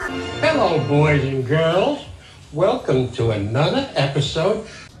Hello, boys and girls. Welcome to another episode.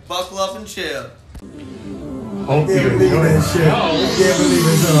 Buckle up and chill. Hope you enjoy the show. I can't believe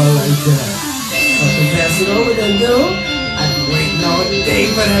it's all like that. I can pass it over then, dude. I've been waiting all day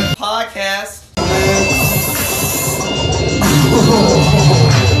for that Podcast.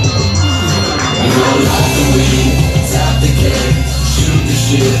 Tap the cake, shoot the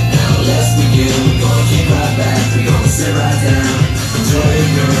shit, now let's begin. We're gonna kick right back, we're gonna sit right down. Enjoy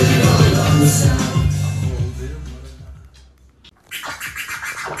it, girl, you're gonna love the sound.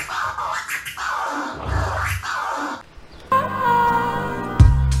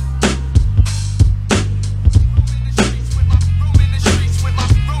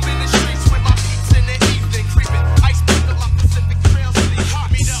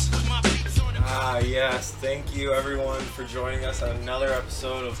 Yes, thank you everyone for joining us on another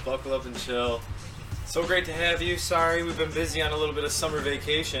episode of Buckle Up and Chill. So great to have you. Sorry, we've been busy on a little bit of summer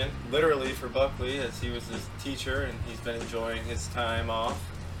vacation, literally for Buckley, as he was his teacher and he's been enjoying his time off.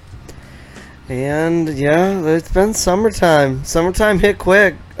 And yeah, it's been summertime. Summertime hit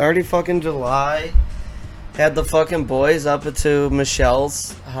quick. Already fucking July. Had the fucking boys up to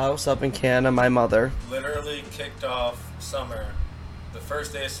Michelle's house up in Canada, my mother. Literally kicked off summer. The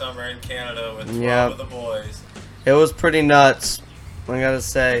first day of summer in Canada with 12 Yep. of the boys. It was pretty nuts, I gotta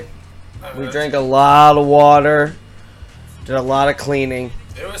say. We drank a lot of water, did a lot of cleaning.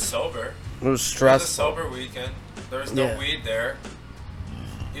 It was sober. It was It was a stressful. sober weekend. There was no Yeah. weed there.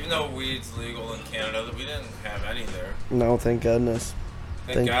 Even though weed's legal in Canada, we didn't have any there. No, thank goodness.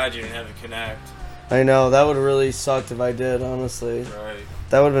 Thank God you didn't have to connect. I know, that would have really sucked if I did, honestly. Right.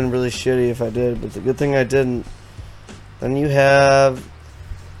 That would have been really shitty if I did, but the good thing I didn't. Then you have...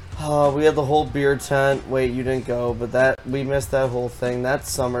 we had the whole beer tent. Wait, you didn't go, but we missed that whole thing. That's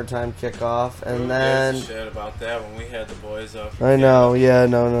summertime kickoff, and Who then gives a shit about that when we had the boys up. I know, yeah,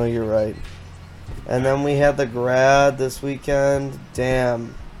 no, you're right. And then we had the grad this weekend.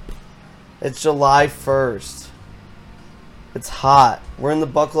 Damn, it's July 1st. It's hot. We're in the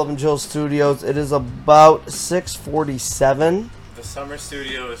Buckle Up and Chill studios. It is about 6:47. The summer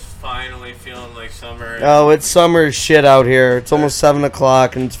studio is finally feeling like summer. Oh, it's summer as shit out here. It's almost 7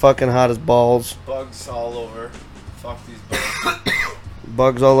 o'clock and it's fucking hot as balls. Bugs all over. Fuck these bugs.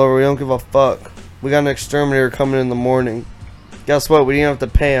 Bugs all over. We don't give a fuck. We got an exterminator coming in the morning. Guess what? We didn't have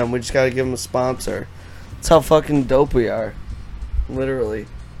to pay him. We just gotta give him a sponsor. That's how fucking dope we are. Literally.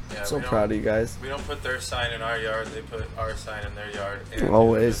 Yeah, So proud of you guys. We don't put their sign in our yard. They put our sign in their yard. And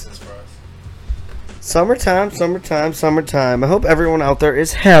Always. do business for us. Summertime. I hope everyone out there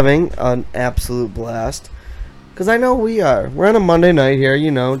is having an absolute blast. Because I know we are. We're on a Monday night here,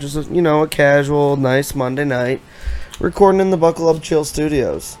 just a casual, nice Monday night. Recording in the Buckle Up Chill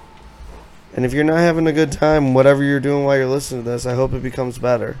studios. And if you're not having a good time, whatever you're doing while you're listening to this, I hope it becomes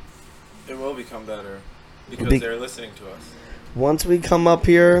better. It will become better. Because they're listening to us. Once we come up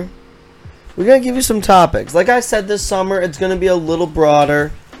here, we're going to give you some topics. Like I said, this summer, it's going to be a little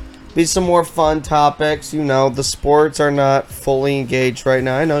broader. Be some more fun topics. The sports are not fully engaged right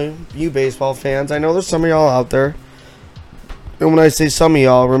now. I know you baseball fans. I know there's some of y'all out there. And when I say some of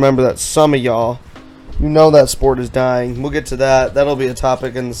y'all, remember that some of y'all, that sport is dying. We'll get to that. That'll be a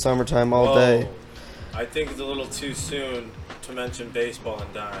topic in the summertime all day. I think it's a little too soon to mention baseball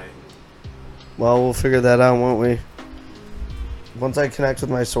and dying. Well, we'll figure that out, won't we? Once I connect with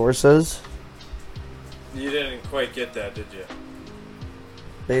my sources. You didn't quite get that, did you?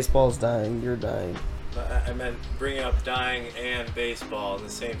 Baseball's dying. You're dying. I meant bringing up dying and baseball in the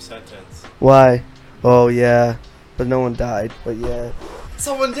same sentence. Why? Oh, yeah. But no one died. But yeah.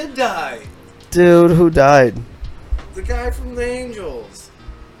 Someone did die! Dude, who died? The guy from the Angels.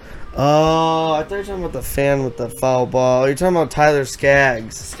 Oh, I thought you were talking about the fan with the foul ball. You're talking about Tyler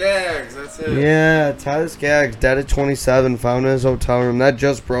Skaggs. Skaggs, that's it. Yeah, Tyler Skaggs, dead at 27, found in his hotel room. That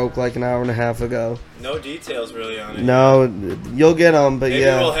just broke like an hour and a half ago. No details really on it. No, you'll get them, but Maybe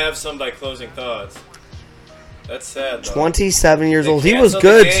yeah. we'll have some by closing thoughts. That's sad, though. 27 years They old. He was canceled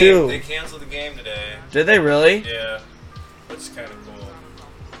good, the game. too. They canceled the game today. Did they really? Yeah. Which is kind of cool.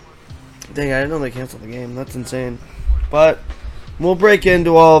 Dang, I didn't know they canceled the game. That's insane. But we'll break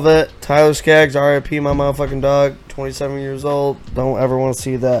into all of it. Tyler Skaggs, RIP, my motherfucking dog. 27 years old. Don't ever want to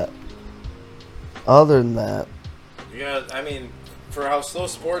see that. Other than that. Yeah, I mean, for how slow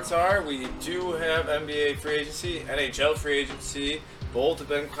sports are, we do have NBA free agency, NHL free agency. Both have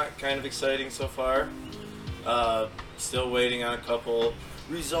been kind of exciting so far. Still waiting on a couple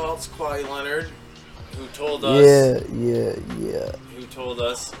results. Kawhi Leonard, who told us... Yeah. Who told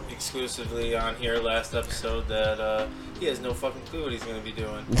us exclusively on here last episode that he has no fucking clue what he's going to be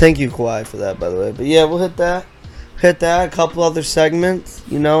doing. Thank you, Kawhi, for that, by the way. But yeah, we'll hit that. hit that, a couple other segments.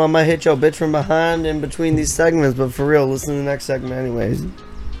 You know, I might hit your bitch from behind in between these segments, but for real, listen to the next segment anyways.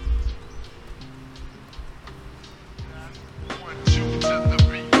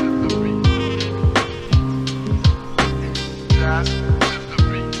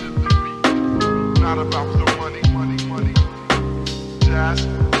 Not about the money, money, money. Jazz,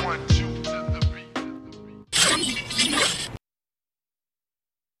 1, 2 to the beat.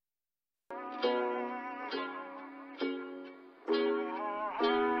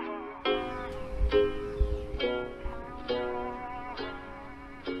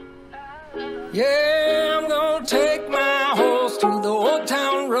 Yeah, I'm gonna take my horse to the old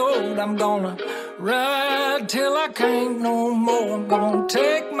town road. I'm gonna ride till I can't no more. I'm gonna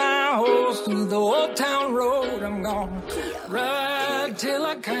take my horse to the old town road. I'm gonna ride till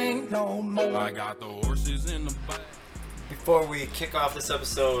I can't no more. I got the horses in the back. Before we kick off this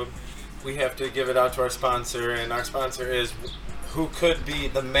episode, we have to give it out to our sponsor, and our sponsor is who could be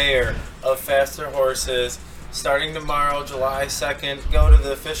the mayor of Faster Horses. Starting tomorrow, July 2nd, go to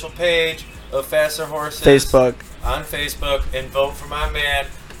the official page of Faster Horses on Facebook and vote for my man,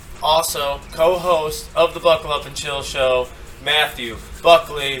 also co-host of the Buckle Up and Chill show, Matthew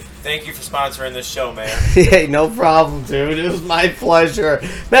Buckley. Thank you for sponsoring this show, man. Hey, no problem, dude. It was my pleasure.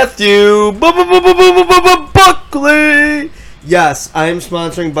 Matthew Buckley. Yes, I am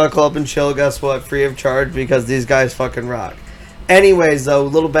sponsoring Buckle Up and Chill. Guess what? Free of charge because these guys fucking rock. Anyways, though, a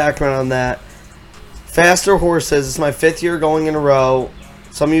little background on that. Faster Horses. It's my 5th year going in a row.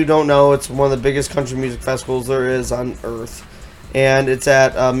 Some of you don't know, it's one of the biggest country music festivals there is on earth. And it's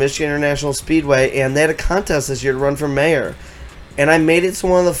at Michigan International Speedway. And they had a contest this year to run for mayor. And I made it to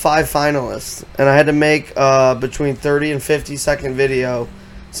one of the 5 finalists. And I had to make between 30 and 50 second video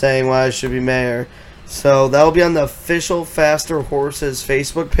saying why I should be mayor. So that will be on the official Faster Horses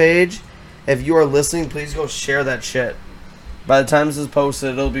Facebook page. If you are listening, please go share that shit. By the time this is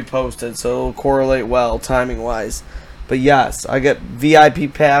posted, it'll be posted. So it'll correlate well, timing-wise. But yes, I get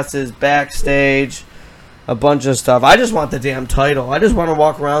VIP passes, backstage, a bunch of stuff. I just want the damn title. I just want to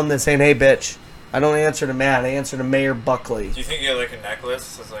walk around there saying, hey, bitch. I don't answer to Matt. I answer to Mayor Buckley. Do you think you get like a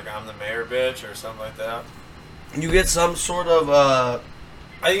necklace that says like I'm the mayor, bitch, or something like that? You get some sort of,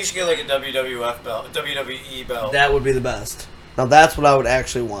 I usually get like a WWF belt, WWE belt. That would be the best. Now that's what I would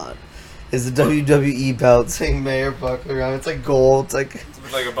actually want. Is the WWE belt saying Mayor Buckley around. It's like gold. It's like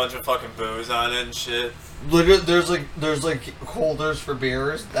with like a bunch of fucking booze on it and shit. Literally, there's like holders for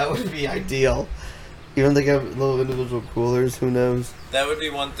beers. That would be ideal. Even they have little individual coolers. Who knows? That would be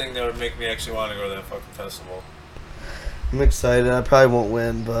one thing that would make me actually want to go to that fucking festival. I'm excited. I probably won't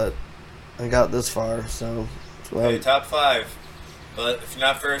win, but I got this far, so. Hey, top 5. But if you're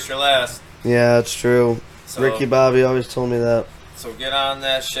not first, you're last. Yeah, it's true. So, Ricky Bobby always told me that. So get on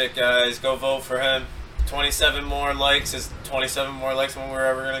that shit, guys. Go vote for him. 27 more likes is 27 more likes than we're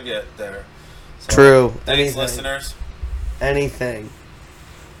ever going to get there. So, true. Thanks, Anything. listeners. Anything.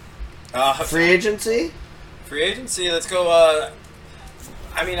 Free agency? Free agency. Let's go.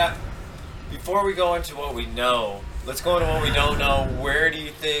 Before we go into what we know, let's go into what we don't know. Where do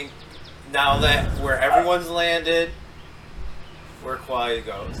you think, now that where everyone's landed, where Kawhi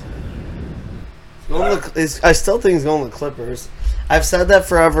goes? I still think he's going to the Clippers. I've said that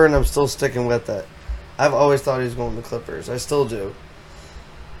forever, and I'm still sticking with it. I've always thought he was going to the Clippers. I still do.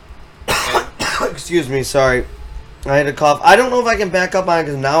 Excuse me, sorry. I had a cough. I don't know if I can back up on it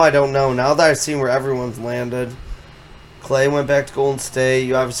because now I don't know. Now that I've seen where everyone's landed. Clay went back to Golden State.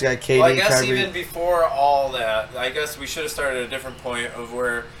 You obviously got KD. Well, I guess Kyrie. even before all that, I guess we should have started at a different point of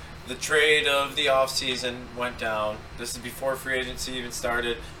where the trade of the offseason went down. This is before free agency even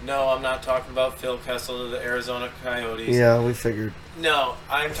started. No, I'm not talking about Phil Kessel to the Arizona Coyotes. Yeah, we figured. No,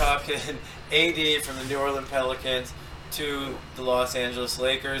 I'm talking AD from the New Orleans Pelicans to the Los Angeles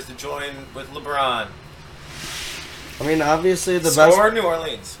Lakers to join with LeBron. I mean, obviously New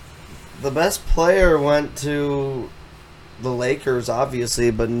Orleans. The best player went to the Lakers,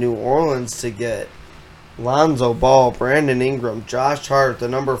 obviously, but New Orleans to get Lonzo Ball, Brandon Ingram, Josh Hart, the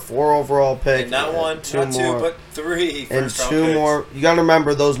number 4 overall pick. And not one, not two, but 3 and first-round 2 picks. more. You got to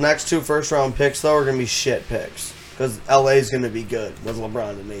remember, those next 2 first-round picks, though, are going to be shit picks. Because LA is going to be good with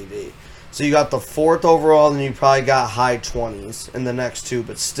LeBron and AD. So you got the 4th overall, and you probably got high 20s in the next 2.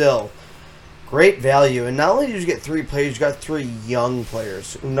 But still, great value. And not only did you get 3 players, you got 3 young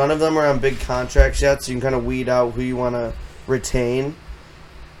players. None of them are on big contracts yet, so you can kind of weed out who you want to retain.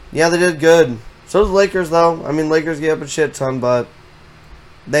 Yeah, they did good. So did the Lakers, though. I mean, Lakers gave up a shit ton, but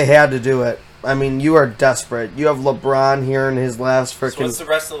they had to do it. I mean, you are desperate. You have LeBron here in his last freaking... So what's the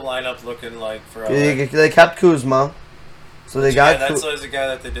rest of the lineup looking like for LA? They kept Kuzma. So they got. That's always a guy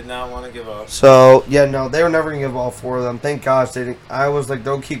that they did not want to give up. So yeah, no, they were never gonna give all 4 of them. Thank gosh they didn't. I was like,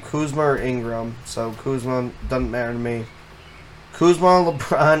 they'll keep Kuzma or Ingram. So Kuzma doesn't matter to me. Kuzma,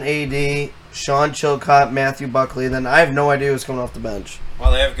 LeBron, AD, Sean Chilcott, Matthew Buckley. Then I have no idea who's coming off the bench.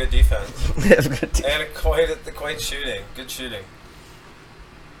 Well, they have good defense. They have good defense. And quite shooting. Good shooting.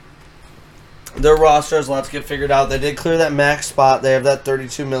 Their roster has lots to get figured out. They did clear that max spot. They have that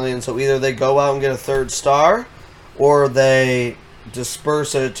 $32 million. So either they go out and get a 3rd star, or they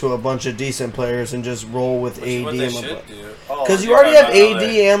disperse it to a bunch of decent players and just roll with AD and LeBron. Because you already have AD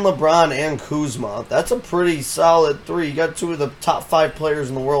and LeBron and Kuzma. That's a pretty solid 3. You got 2 of the top 5 players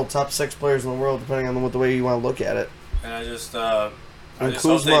in the world, top 6 players in the world, depending on what the way you want to look at it. And I just hope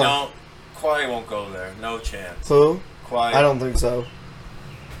they don't. Kawhi won't go there. No chance. Who? Kawhi. I don't think so.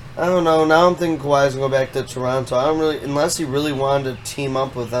 I don't know. Now I'm thinking Kawhi's going to go back to Toronto. I don't really, unless he really wanted to team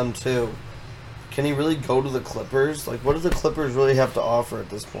up with them too. Can he really go to the Clippers? Like, what do the Clippers really have to offer at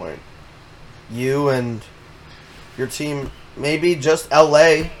this point? You and your team, maybe just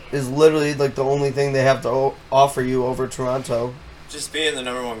LA is literally like the only thing they have to offer you over Toronto. Just being the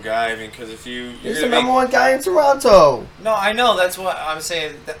number 1 guy. I mean, because if he's the number 1 guy in Toronto. No, I know. That's what I'm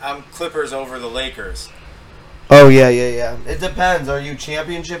saying. I'm Clippers over the Lakers. Oh yeah. It depends. Are you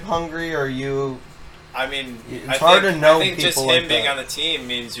championship hungry? Or are you? I mean, it's hard to know. I think people just him like being that. on the team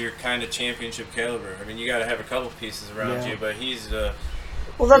means you're kind of championship caliber. I mean, you got to have a couple pieces around you, but he's.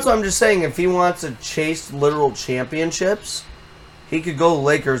 Well, that's what I'm just saying. If he wants to chase literal championships, he could go to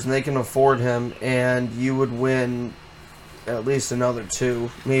Lakers and they can afford him, and you would win at least another 2,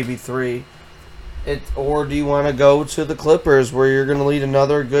 maybe 3. Or do you want to go to the Clippers where you're going to lead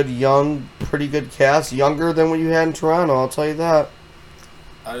another good, young, pretty good cast, younger than what you had in Toronto? I'll tell you that.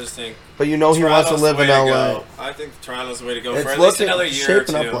 I just think. But you know he wants to live in LA. I think Toronto's the way to go It's for at least another year or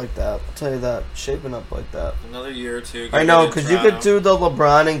 2. Shaping up like that. I'll tell you that. Shaping up like that. Another year or 2. I know, because you could do the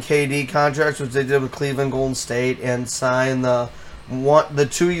LeBron and KD contracts, which they did with Cleveland, Golden State, and sign the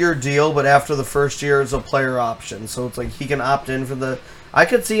 2-year deal, but after the first year it's a player option. So it's like he can opt in for the... I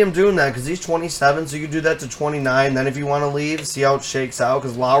could see him doing that because he's 27, so you could do that to 29. Then if you want to leave, see how it shakes out,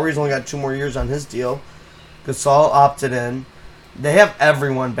 because Lowry's only got 2 more years on his deal. Gasol opted in. They have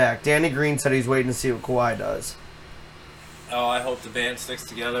everyone back. Danny Green said he's waiting to see what Kawhi does. Oh, I hope the band sticks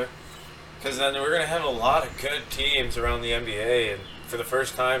together. Because then we're going to have a lot of good teams around the NBA. And for the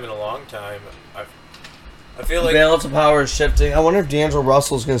first time in a long time, I feel like... The balance of power is shifting. I wonder if D'Angelo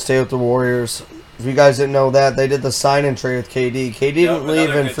Russell's going to stay with the Warriors. If you guys didn't know that, they did the sign and trade with KD. KD didn't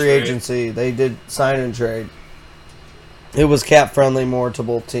leave in free agency. They did sign and trade. It was cap friendly more to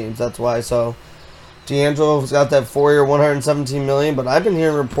both teams. That's why. So D'Angelo's got that 4-year, $117 million. But I've been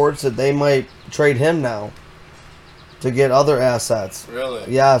hearing reports that they might trade him now to get other assets. Really?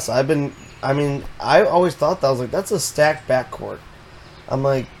 Yes, I always thought that. I was like, that's a stacked backcourt. I'm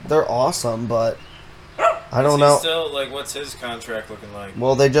like, they're awesome, but I don't know. Still, like, what's his contract looking like?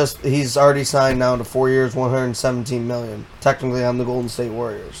 Well, he's already signed now to 4 years, $117 million. Technically, on the Golden State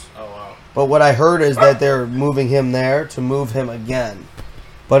Warriors. Oh, wow. But what I heard is that they're moving him there to move him again.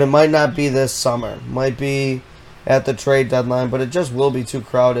 But it might not be this summer. It might be at the trade deadline, but it just will be too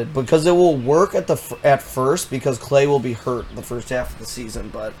crowded. Because it will work at first because Clay will be hurt the first half of the season.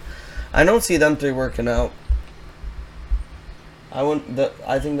 But I don't see them 3 working out.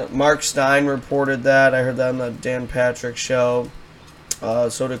 I think that Mark Stein reported that. I heard that on the Dan Patrick show.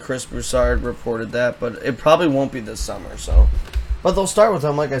 So did Chris Broussard reported that. But it probably won't be this summer. But they'll start with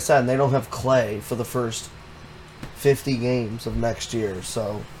him, like I said, and they don't have Clay for the first 50 games of next year.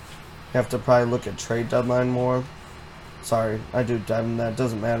 So you have to probably look at trade deadline more. Sorry, that doesn't matter.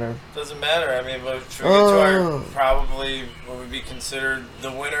 Doesn't matter. I mean, but should we get to our probably what would be considered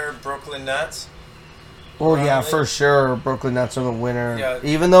the winner, Brooklyn Nets? Well, yeah, for sure. Brooklyn Nets are the winner. Yeah.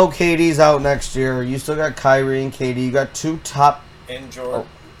 Even though KD's out next year, you still got Kyrie and KD. You got 2 top... And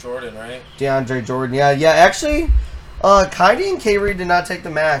Jordan, right? DeAndre Jordan. Yeah. Actually, Kyrie and Kyrie did not take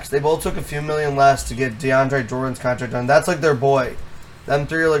the max. They both took a few million less to get DeAndre Jordan's contract done. That's like their boy. Them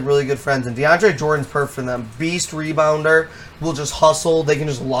 3 are like really good friends. And DeAndre Jordan's perfect for them. Beast rebounder. Will just hustle. They can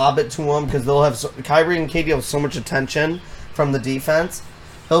just lob it to him because they'll have... Kyrie and KD have so much attention from the defense.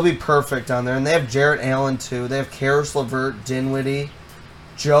 He'll be perfect on there. And they have Jarrett Allen, too. They have Karis LeVert, Dinwiddie,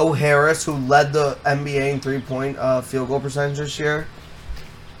 Joe Harris, who led the NBA in 3-point field goal percentage this year.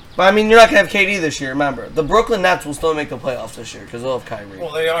 But, I mean, you're not going to have KD this year, remember. The Brooklyn Nets will still make the playoffs this year because they'll have Kyrie.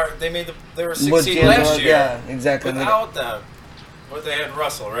 Well, they are. They were 16 last year. Yeah, exactly. Without them. But they had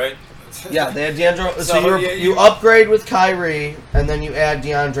Russell, right? Yeah, they had DeAndre. So you upgrade with Kyrie, and then you add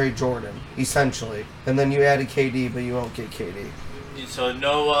DeAndre Jordan, essentially. And then you added KD, but you won't get KD. So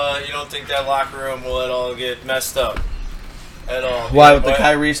no, you don't think that locker room will at all get messed up? at all. Why, with the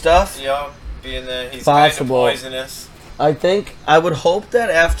Kyrie stuff? Yeah, being that he's Possible. kind of poisonous. I would hope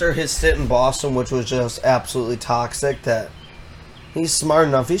that after his stint in Boston, which was just absolutely toxic, that he's smart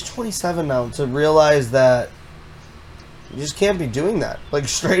enough. He's 27 now to realize that you just can't be doing that. Like,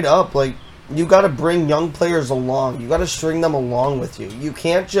 straight up. Like, you got to bring young players along. You got to string them along with you. You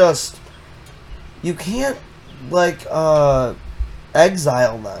can't just... You can't, like,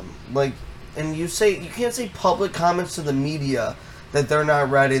 exile them. Like, and you can't say public comments to the media that they're not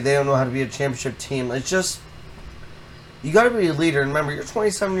ready, they don't know how to be a championship team. It's just... You got to be a leader. Remember, you're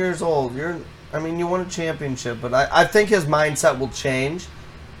 27 years old. You won a championship, but I think his mindset will change.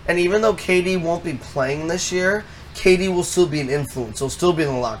 And even though KD won't be playing this year, KD will still be an influence. He'll still be in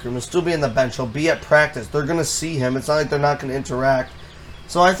the locker room. He'll still be in the bench. He'll be at practice. They're going to see him. It's not like they're not going to interact.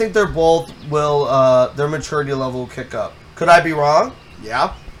 So I think they're both will, their maturity level will kick up. Could I be wrong?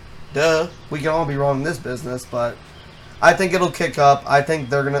 Yeah. Duh. We can all be wrong in this business, but I think it'll kick up. I think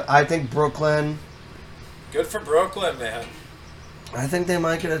Brooklyn... Good for Brooklyn, man. I think they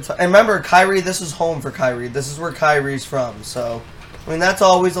might get and remember, Kyrie, this is home for Kyrie. This is where Kyrie's from. So, that's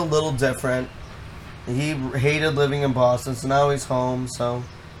always a little different. He hated living in Boston, so now he's home. So,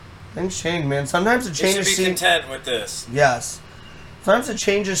 things change, man. Sometimes a change of scenery. You should be content with this. Yes. Sometimes a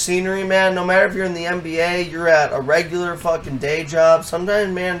change of scenery, man, no matter if you're in the NBA, you're at a regular fucking day job.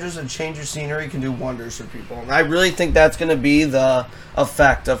 Sometimes, man, just a change of scenery can do wonders for people. And I really think that's going to be the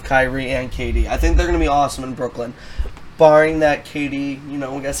effect of Kyrie and KD. I think they're going to be awesome in Brooklyn. Barring that KD, we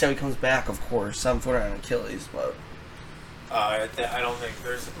got to see how he comes back, of course. 7-footer on Achilles, but... I don't think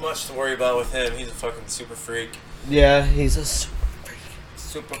there's much to worry about with him. He's a fucking super freak. Yeah, he's a super freak.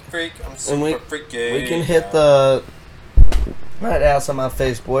 Super freak. I'm super freaky. We can hit the... Not ass on my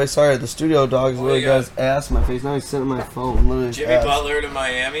face, boy. Sorry, the studio dog's really got his ass on my face. Now he's sitting on my phone. Literally Jimmy Butler to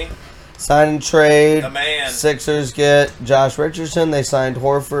Miami. Sign and trade. The man. Sixers get Josh Richardson. They signed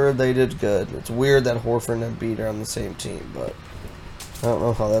Horford. They did good. It's weird that Horford and Embiid are on the same team, but I don't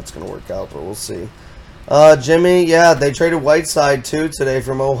know how that's going to work out, but we'll see. Jimmy, yeah, they traded Whiteside, too, today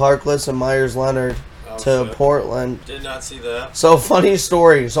from Mo Harkless and Myers Leonard to Portland. Did not see that. So, funny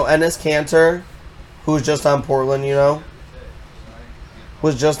story. So, Enes Kanter, who's just on Portland,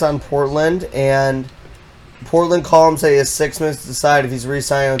 was just on Portland, and Portland called him, say he has 6 minutes to decide if he's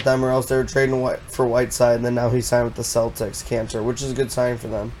re-signing with them or else they were trading for Whiteside, and then now he signed with the Celtics, Kanter, which is a good sign for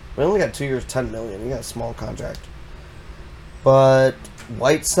them. But he only got 2 years, $10 million. He got a small contract. But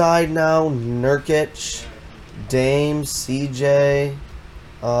Whiteside now, Nurkic, Dame, CJ,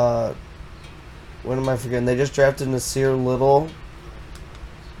 what am I forgetting? They just drafted Nasir Little.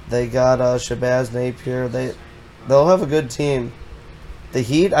 They got Shabazz Napier. They'll have a good team. The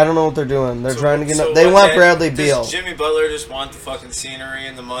Heat, I don't know what they're doing. They're trying to get... They want Bradley Beal. Does Jimmy Butler just want the fucking scenery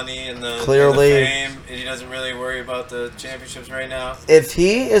and the money and the fame, and he doesn't really worry about the championships right now? If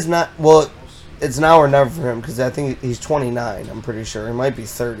he is not... Well, it's now or never for him, because I think he's 29, I'm pretty sure. He might be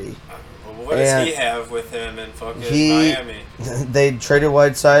 30. Well, what does he have with him in fucking Miami? They traded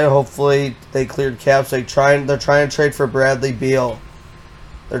Whiteside. Hopefully, they cleared caps. They're trying to trade for Bradley Beal.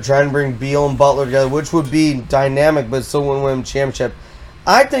 They're trying to bring Beal and Butler together, which would be dynamic, but still wouldn't win a championship.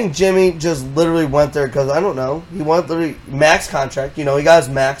 I think Jimmy just literally went there because, I don't know, he wanted literally max contract. He got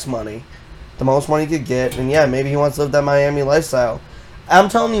his max money, the most money he could get. And, yeah, maybe he wants to live that Miami lifestyle. I'm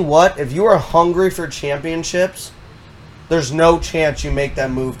telling you what, if you are hungry for championships, there's no chance you make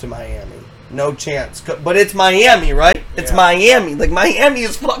that move to Miami. No chance. But it's Miami, right? It's Miami. Like, Miami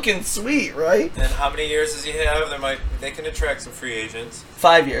is fucking sweet, right? And how many years does he have? They can attract some free agents.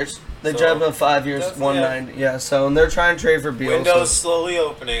 5 years. They drive him 5 years, 190. Yeah, so and they're trying to trade for Beal. Window's slowly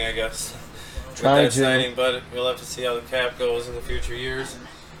opening, I guess. Trying to. Signing, but we'll have to see how the cap goes in the future years.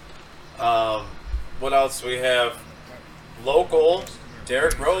 What else do we have? Local,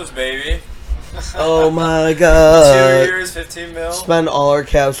 Derrick Rose, baby. Oh my God. 2 years, $15 million. Spend all our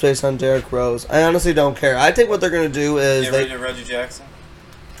cap space on Derrick Rose. I honestly don't care. I think what they're going to do is get rid of Reggie Jackson.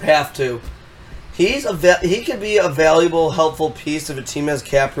 Have to. He could be a valuable, helpful piece if a team has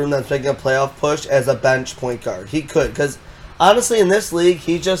cap room that's making a playoff push as a bench point guard. He could, because honestly, in this league,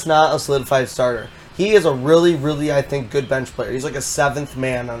 he's just not a solidified starter. He is a really, really, I think, good bench player. He's like a 7th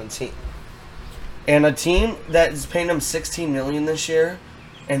man on a team. And a team that is paying him $16 million this year,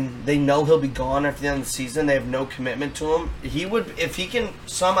 and they know he'll be gone after the end of the season, they have no commitment to him. He would, if he can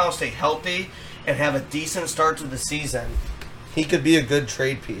somehow stay healthy and have a decent start to the season, he could be a good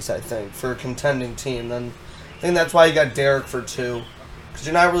trade piece, I think, for a contending team. Then I think that's why you got Derrick for 2. Because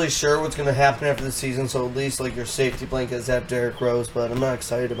you're not really sure what's going to happen after the season, so at least like your safety blanket is at Derrick Rose, but I'm not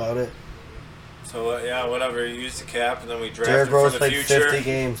excited about it. So, yeah, whatever. You use the cap, and then we drafted Derrick for Rose the played future. 50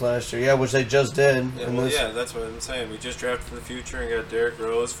 games last year. Yeah, which they just did. Yeah, in well, this. yeah, that's what I'm saying. We just drafted for the future and got Derrick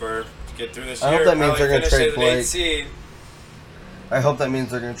Rose to get through this I year. hope that means Probably they're gonna finish trade as an 8th Blake. seed. I hope that means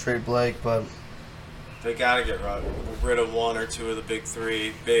they're going to trade Blake, but They got to get rid of one or two of the big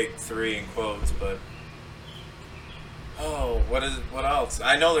three in quotes, but... Oh, what else?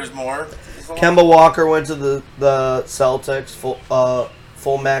 I know there's more. Kemba Walker went to the Celtics,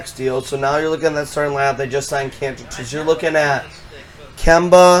 full max deal. So now you're looking at that starting lineup. They just signed Cantor. So you're looking at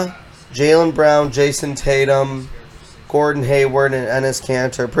Kemba, Jaylen Brown, Jason Tatum, Gordon Hayward, and Enes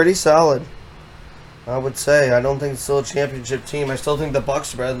Kanter. Pretty solid, I would say. I don't think it's still a championship team. I still think the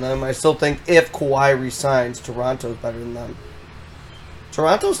Bucks are better than them. I still think if Kawhi resigns, Toronto's better than them.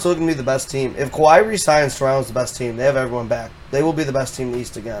 Toronto's still going to be the best team. If Kawhi resigns, Toronto's the best team. They have everyone back. They will be the best team in the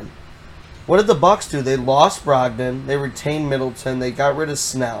East again. What did the Bucks do? They lost Brogdon. They retained Middleton. They got rid of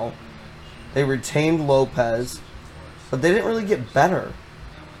Snell. They retained Lopez. But they didn't really get better.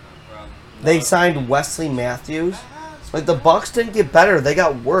 They signed Wesley Matthews. Like, the Bucks didn't get better. They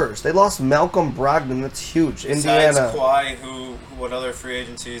got worse. They lost Malcolm Brogdon. That's huge. Besides Indiana. Kawhi, what other free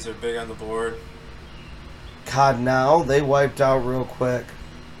agencies are big on the board? God, now they wiped out real quick.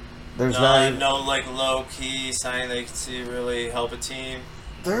 There's no like low-key signing they can see really help a team.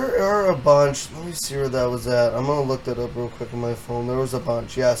 There are a bunch. Let me see where that was at. I'm going to look that up real quick on my phone. There was a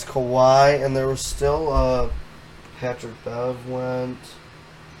bunch. Yes, Kawhi, and there was still Patrick Bev went.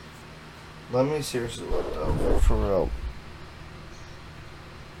 Let me seriously look that up for real.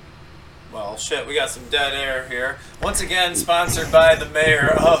 Well, shit, we got some dead air here. Once again, sponsored by the mayor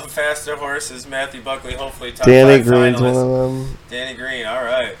of Faster Horses, Matthew Buckley, hopefully top Danny 5 Green's finalist. one of them. Danny Green, all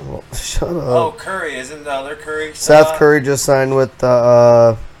right. Oh, shut up. Oh, Curry, isn't the other Curry? Seth Curry just signed with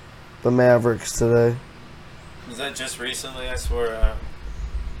the Mavericks today. Was that just recently? I swear.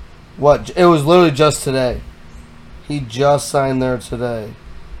 What? It was literally just today. He just signed there today.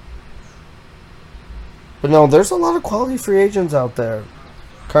 But no, there's a lot of quality free agents out there.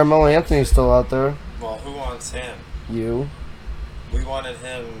 Carmelo Anthony's still out there. Well, who wants him? You. We wanted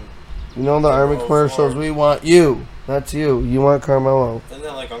him. You know the Army commercials? We want you. That's you. You want Carmelo. Isn't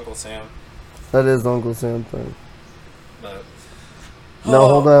that like Uncle Sam? That is the Uncle Sam thing. But, No,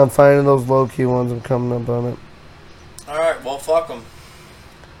 hold on. I'm finding those low-key ones. I'm coming up on it. Alright, well, fuck them.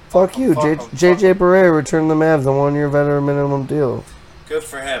 Fuck you. Fuck 'em. JJ Barea returned the Mavs on 1-year veteran minimum deal. Good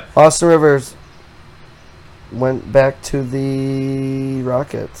for him. Austin Rivers went back to the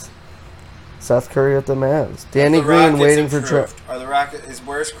Rockets. Seth Curry at the Mavs. Danny The Green Rockets waiting for improved. Are the Rockets?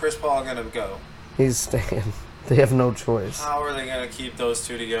 Where's Chris Paul gonna go? He's staying. They have no choice. How are they gonna keep those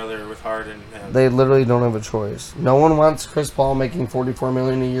two together with Harden and him? They literally don't have a choice. No one wants Chris Paul making $44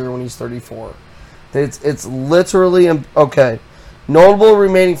 million a year when he's 34. It's literally okay. Notable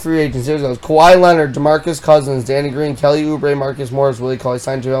remaining free agents. Here goes: Kawhi Leonard, DeMarcus Cousins, Danny Green, Kelly Oubre, Marcus Morris, Willie Cauley,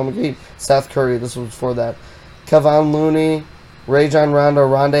 signed JaVale McGee, Seth Curry. This was before that. Kevon Looney, Rajon Rondo,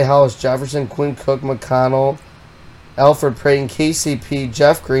 Rondae Hollis, Jefferson, Quinn Cook, McConnell, Alfred Payton, KCP,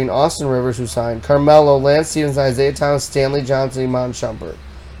 Jeff Green, Austin Rivers, who signed, Carmelo, Lance Stevenson, Isaiah Thomas, Stanley Johnson, Iman Shumpert.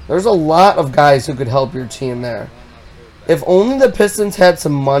 There's a lot of guys who could help your team there. If only the Pistons had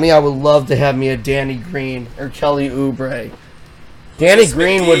some money, I would love to have me a Danny Green or Kelly Oubre. Danny This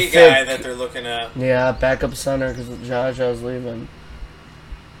Green McGee would fit. guy that they're looking at. Yeah, backup center because Jaja's leaving.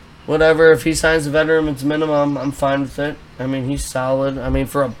 Whatever, if he signs a veteran's minimum, I'm fine with it. I mean, he's solid. I mean,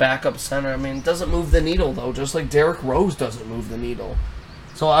 for a backup center, I mean, it doesn't move the needle, though, just like Derrick Rose doesn't move the needle.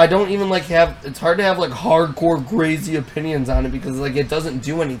 So I don't even, it's hard to have, hardcore, crazy opinions on it because, it doesn't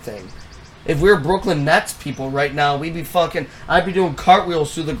do anything. If we were Brooklyn Nets people right now, I'd be doing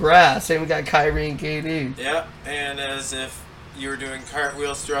cartwheels through the grass, saying we got Kyrie and KD. Yeah, and as if you were doing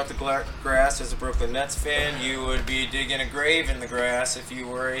cartwheels throughout the grass as a Brooklyn Nets fan, you would be digging a grave in the grass if you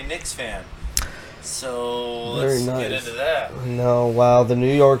were a Knicks fan. So let's get into that. No, wow, the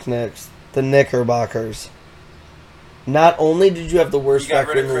New York Knicks, the Knickerbockers. Not only did you have the worst You got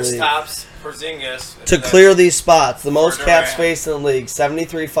record rid in of the Chris league Tops, Porzingis to clear these spots, the most cap Durant. space in the league,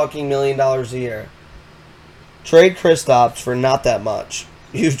 $73 million a year. Trade Kristaps for not that much.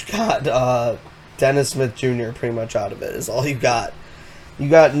 You got Dennis Smith Jr. pretty much out of it is all you got. You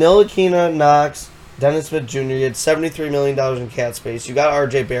got Ntilikina, Knox, Dennis Smith Jr. You had $73 million in cap space. You got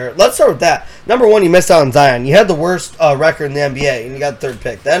R.J. Barrett. Let's start with that. Number one, you missed out on Zion. You had the worst record in the NBA, and you got the third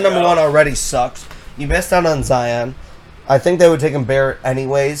pick. That number one already sucks. You missed out on Zion. I think they would have taken Barrett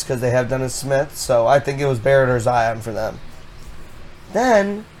anyways because they have Dennis Smith, so I think it was Barrett or Zion for them.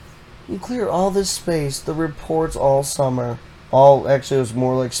 Then, you clear all this space, the reports all summer. Actually, it was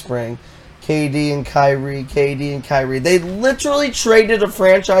more like spring. KD and Kyrie. They literally traded a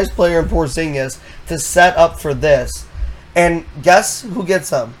franchise player in Porzingis to set up for this. And guess who gets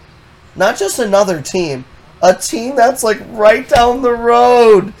them? Not just another team. A team that's like right down the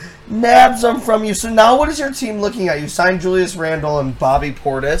road. Nabs them from you. So now what is your team looking at? You signed Julius Randle and Bobby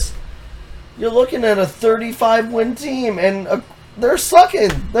Portis. You're looking at a 35-win team, and they're sucking.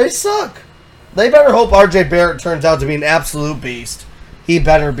 They suck. They better hope RJ Barrett turns out to be an absolute beast. He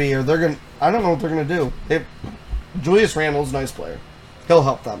better be, or they're going to... I don't know what they're going to do. Julius Randle's a nice player. He'll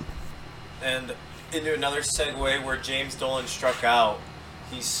help them. And into another segue where James Dolan struck out.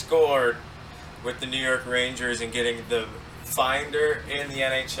 He scored with the New York Rangers and getting the finder in the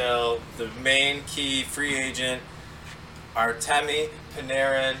NHL, the main key free agent, Artemi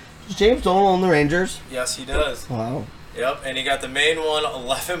Panarin. Does James Dolan own the Rangers? Yes, he does. Wow. Yep, and he got the main one,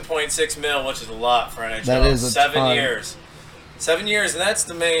 11.6 mil, which is a lot for NHL. That is a 7 ton. years. 7 years, and that's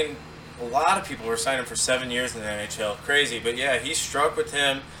the main. A lot of people were signing for 7 years in the NHL. Crazy, but yeah, he struck with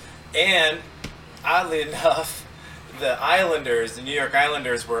him. And oddly enough, the Islanders, the New York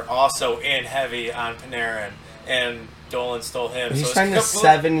Islanders, were also in heavy on Panarin, and Dolan stole him. He so signed to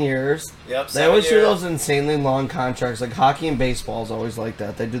 7 years. Yep, They 7 always do years. those insanely long contracts. Like hockey and baseball is always like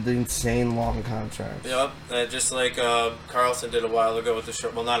that. They do the insane long contracts. Yep, just like Carlson did a while ago with the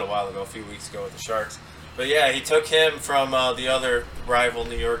Sharks. Well, not a while ago, a few weeks ago with the Sharks. But yeah, he took him from the other rival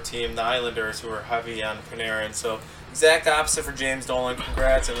New York team, the Islanders, who were heavy on Panarin. So exact opposite for James Dolan.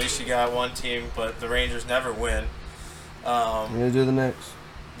 Congrats, at least you got one team, but the Rangers never win. I'm going to do the Knicks.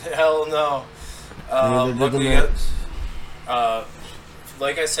 Hell no. Look,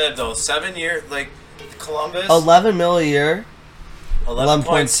 like I said, though, 7 years, like Columbus. 11 mil a year.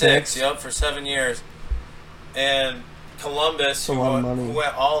 11.6, yep, for 7 years. And Columbus, a lot of money. who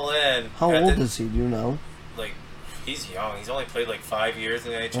went all in. How old is he? Do you know? Like, he's young. He's only played like 5 years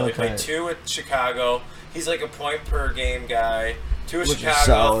in the NHL. He Okay. played 2 with Chicago. He's like a point per game guy. 2 with Which is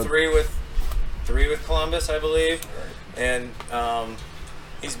Chicago, solid. 3 with Columbus, I believe. And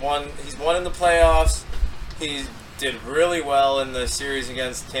he's won in the playoffs. He did really well in the series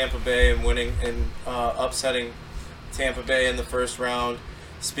against Tampa Bay and winning and upsetting Tampa Bay in the first round.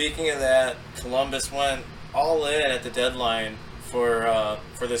 Speaking of that, Columbus went all in at the deadline for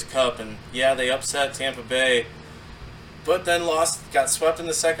this cup, and yeah, they upset Tampa Bay, but then got swept in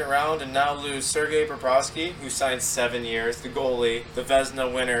the second round, and now lose Sergei Bobrovsky, who signed 7 years, the goalie, the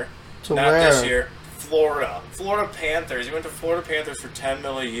Vezina winner, To not where? this year. Florida Panthers. He went to Florida Panthers for $10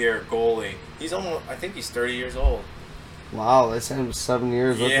 million a year, goalie. I think he's 30 years old. Wow, they signed him for 7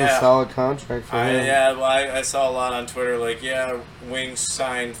 years. That's Yeah. a solid contract for him. I saw a lot on Twitter like, yeah, Wings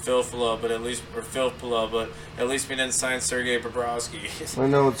signed Filppula, but at least we didn't sign Sergei Bobrovsky. I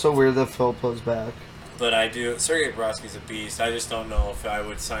know, it's so weird that Philippa's back. But I do. Sergei Bobrovsky's a beast. I just don't know if I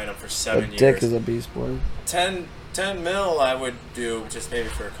would sign him for 7 years. Dick is a beast boy. 10 mil I would do, just maybe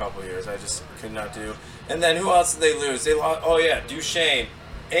for a couple years. I just could not do. And then who else did they lose? They lost. Oh yeah, Duchesne,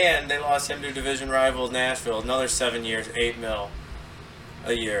 and they lost him to division rival Nashville. Another 7 years, 8 mil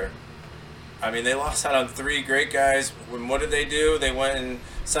a year. I mean, they lost out on 3 great guys. What did they do? They went and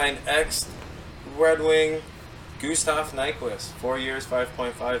signed ex-Red Wing Gustav Nyquist, 4 years,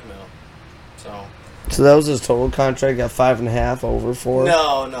 5.5 mil. So that was his total contract. Got 5.5 over 4.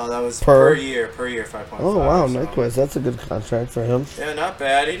 No, that was Per? per year, 5.5. Oh wow, so. Nyquist. That's a good contract for him. Yeah, not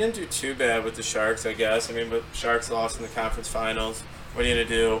bad. He didn't do too bad with the Sharks, I guess. I mean, but Sharks lost in the conference finals. What are you gonna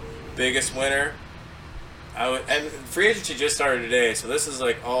do? Biggest winner? And free agency just started today, so this is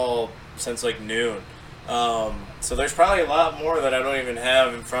like all since like noon. So there's probably a lot more that I don't even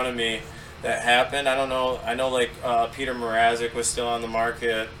have in front of me that happened. I don't know. I know like Peter Mrazek was still on the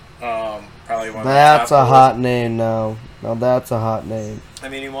market. Probably one. That's of the a top hot name now. Now that's a hot name. I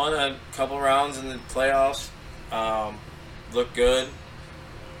mean, he won a couple rounds in the playoffs. Looked good.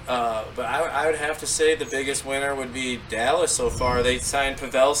 But I would have to say the biggest winner would be Dallas so far. They signed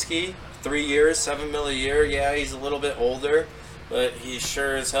Pavelski, 3 years, $7 million a year. Yeah, he's a little bit older, but he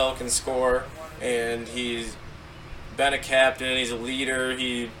sure as hell can score. And he's been a captain. He's a leader.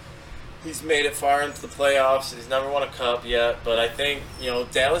 He's made it far into the playoffs. He's never won a cup yet, but I think,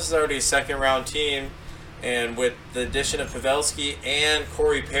 Dallas is already a second-round team, and with the addition of Pavelski and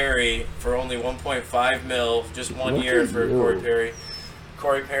Corey Perry for only 1.5 mil, just 1 Look year at for you. Corey Perry.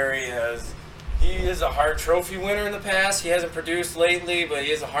 Corey Perry he is a Hart Trophy winner in the past. He hasn't produced lately, but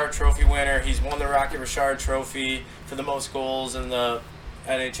he is a Hart Trophy winner. He's won the Rocky Richard Trophy for the most goals in the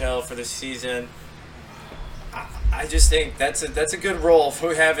NHL for the season. I just think that's a good role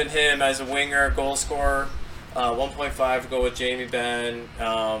for having him as a winger, goal scorer. 1.5 to go with Jamie Benn,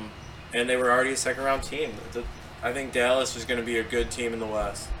 and they were already a second-round team. I think Dallas was going to be a good team in the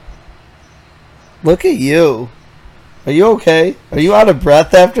West. Look at you. Are you okay? Are you out of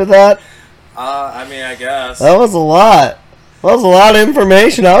breath after that? I mean, I guess. That was a lot. That was a lot of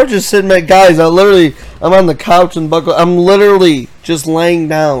information. I was just sitting there, guys. I'm on the couch and Buckley. I'm literally just laying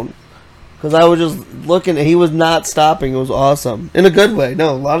down because I was just looking. He was not stopping. It was awesome in a good way.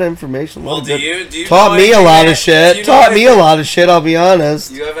 No, a lot of information. Well, do you taught know me a anything lot that- of shit. do you know Taught me a anything- lot of shit. I'll be honest.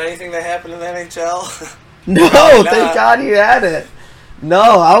 Do you have anything that happened in the NHL? No, Probably thank not. God you had it. No,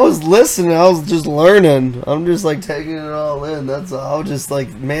 I was listening. I was just learning. I'm just like taking it all in. That's all. I was just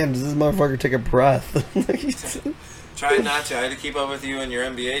like, man, does this motherfucker take a breath? Try not to. I had to keep up with you and your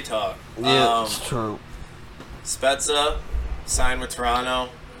NBA talk. Yeah, it's true. Spezza signed with Toronto.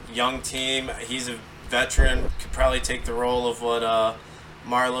 Young team. He's a veteran. Could probably take the role of what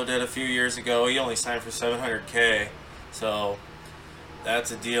Marlowe did a few years ago. He only signed for $700K. So that's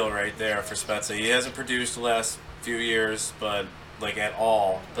a deal right there for Spezza. He hasn't produced the last few years, but like at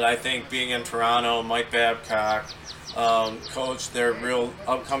all. But I think being in Toronto, Mike Babcock, coach their real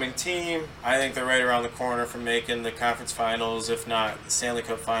upcoming team. I think they're right around the corner from making the conference finals, if not Stanley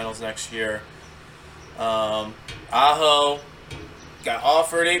Cup finals next year. Aho got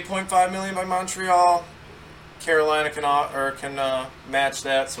offered $8.5 million by Montreal. Carolina can match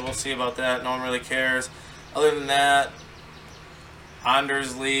that, so we'll see about that. No one really cares. Other than that,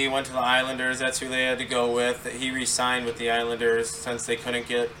 Anders Lee went to the Islanders. That's who they had to go with. He re-signed with the Islanders since they couldn't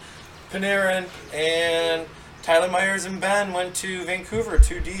get Panarin. And Tyler Myers and Ben went to Vancouver,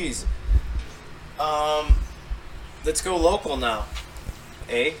 2Ds. Let's go local now.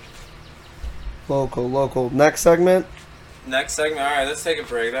 Local. Next segment? Next segment. All right, let's take a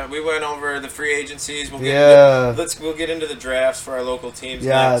break. We went over the free agencies. We'll get into the drafts for our local teams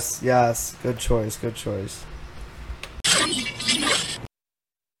next. Yes. Good choice.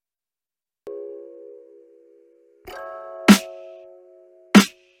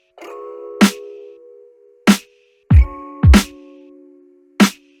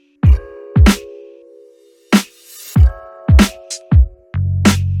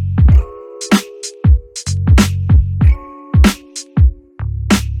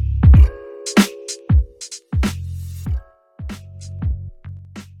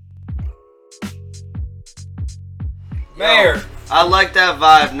 Mayor. I like that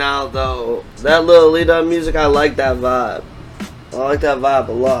vibe now, though. That little lead-up music, I like that vibe. I like that vibe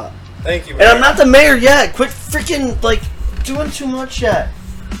a lot. Thank you, And Mayor. I'm not the mayor yet. Quit freaking, doing too much yet.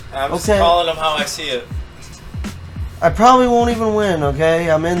 I'm just Okay. calling them how I see it. I probably won't even win, okay?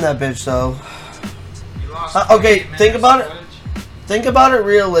 I'm in that bitch, though. Okay, think about it. Think about it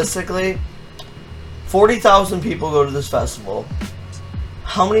realistically. 40,000 people go to this festival.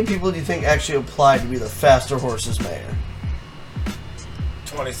 How many people do you think actually applied to be the Faster Horses mayor?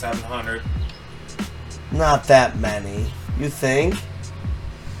 2,700. Not that many. You think?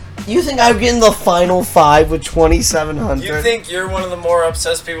 You think I'm getting the final 5 with 2,700? You think you're one of the more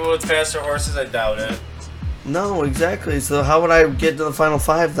obsessed people with faster horses? I doubt it. No, exactly. So how would I get to the final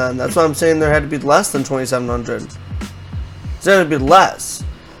 5 then? That's why I'm saying there had to be less than 2,700. There had to be less.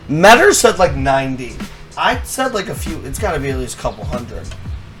 Metter said 90. I said a few. It's got to be at least a couple hundred.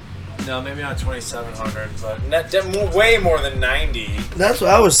 No, maybe not 2,700, but way more than 90. That's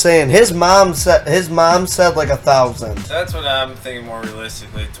what I was saying. His mom said 1,000. That's what I'm thinking more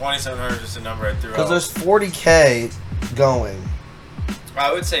realistically. 2,700 is just a number I threw Because out. there's 40K going.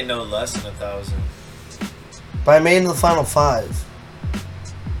 I would say no less than 1,000. But I made it to the final 5.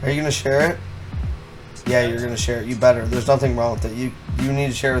 Are you gonna share it? Yeah, you're gonna share it. You better. There's nothing wrong with it. You need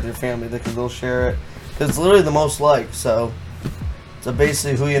to share it with your family because they'll share it. Because it's literally the most liked. So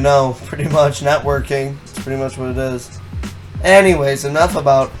basically, who you know, pretty much networking. It's pretty much what it is. Anyways, enough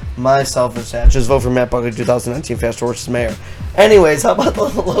about my selfish hat. Just vote for Matt Buckley 2019 Faster Horses Mayor. Anyways, how about the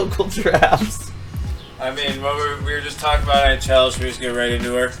local drafts? I mean, we were just talking about NHL. Should we just get right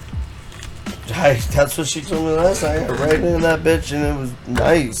into her? That's what she told me last night. I got right into that bitch and it was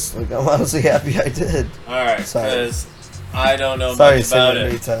nice. I'm honestly happy I did. Alright, Sorry. because I don't know Sorry, much about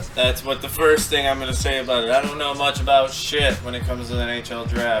it. Senorita. That's what the first thing I'm going to say about it. I don't know much about shit when it comes to the NHL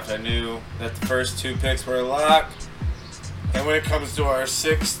draft. I knew that the first 2 picks were a lock. And when it comes to our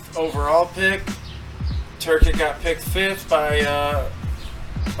 6th overall pick, Turkey got picked 5th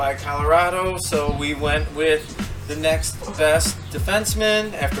by Colorado. So we went with the next best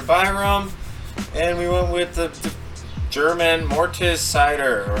defenseman after Byram. And we went with the German Mortis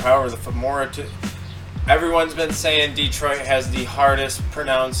Sider, or however the Mortis. Everyone's been saying Detroit has the hardest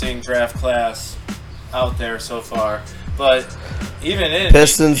pronouncing draft class out there so far. But even in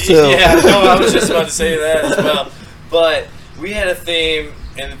Pistons too. Yeah, no, I was just about to say that as well. But we had a theme,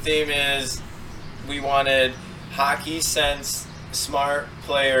 and the theme is we wanted hockey sense, smart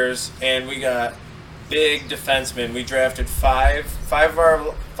players, and we got big defensemen. We drafted five of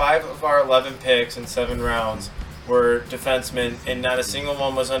our 11 picks in 7 rounds were defensemen, and not a single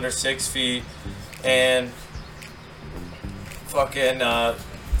one was under 6 feet. And fucking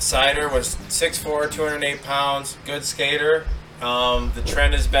Sider was 6'4", 208 pounds, good skater. The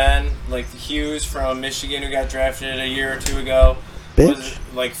trend has been like Hughes from Michigan, who got drafted a year or 2 ago, was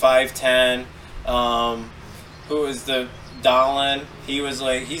like 5'10". Who was the Dolan? He's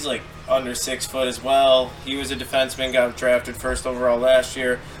like under 6 foot as well. He was a defenseman, got drafted first overall last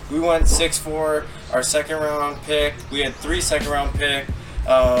year. We went 6'4", our second round pick. We had 3 second round pick.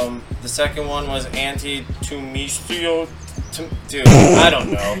 The second one was Antti Tuomistio. Dude, I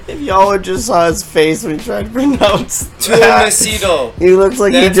don't know. If y'all just saw his face when he tried to pronounce Tuomistio. He looks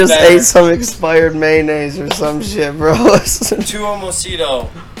like he just ate some expired mayonnaise or some shit, bro. Tuomistio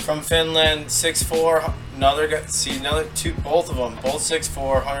from Finland, 6'4". Another guy. See, both of them, both 6'4",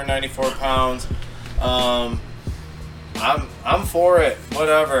 194 pounds. I'm for it.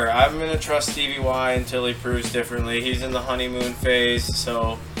 Whatever. I'm gonna trust Stevie Y until he proves differently. He's in the honeymoon phase,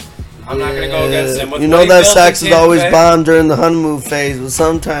 so I'm not gonna go against him. You know that sex is always bomb during the honeymoon phase, but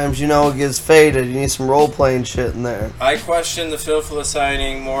sometimes it gets faded. You need some role playing shit in there. I question the Phil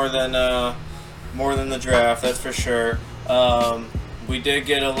signing more than the draft. That's for sure. We did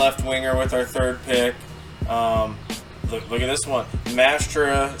get a left winger with our 3rd pick. Look at this one,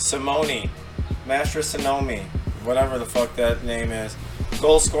 Mastra Sonomi, whatever the fuck that name is.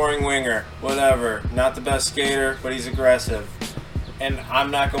 Goal scoring winger, whatever. Not the best skater, but he's aggressive. And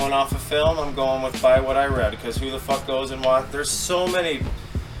I'm not going off of film. I'm going by what I read, because who the fuck goes and what? There's so many.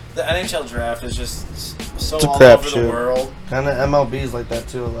 The NHL draft is just so all over the world. Kind of MLB's like that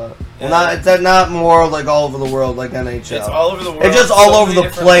too a lot. Yeah. It's not more like all over the world like NHL. It's all over the world. It's just all over the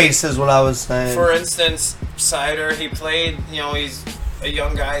place is what I was saying. For instance, Sider, he played, he's a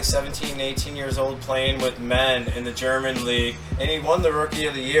young guy, 17, 18 years old, playing with men in the German league, and he won the Rookie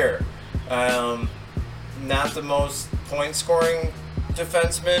of the Year. Not the most point-scoring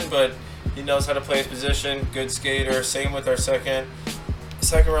defenseman, but he knows how to play his position, good skater. Same with our second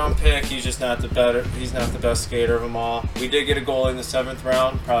round pick. He's just not he's not the best skater of them all. We did get a goal in the 7th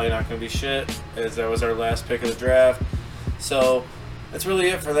round, probably not going to be shit, as that was our last pick of the draft. So that's really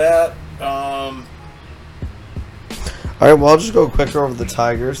it for that. Alright, well, I'll just go quicker over the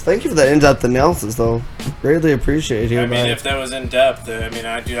Tigers. Thank you for that in-depth analysis, though. Greatly appreciate it. I mean, if that was in-depth,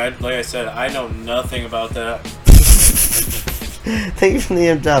 like I said, I know nothing about that. Thank you for the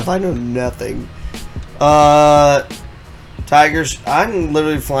in-depth. I know nothing. Tigers, I'm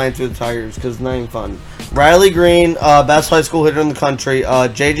literally flying through the Tigers because it's not even fun. Riley Green, best high school hitter in the country.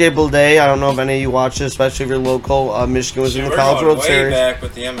 JJ Bleday, I don't know if any of you watch this, especially if you're local. Michigan was in the College World Series. We're going way back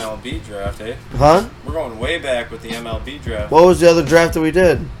with the MLB draft, eh? Huh? We're going way back with the MLB draft. What was the other draft that we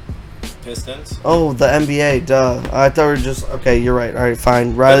did? Pistons. Oh, the NBA, duh. I thought we were just... Okay, you're right. All right,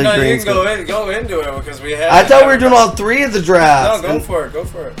 fine. Riley Green. You can go into it because we have... I thought we were doing all 3 of the drafts. No, go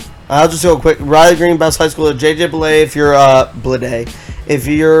for it. I'll just go quick. Riley Green, best high schooler. JJ Bleday, if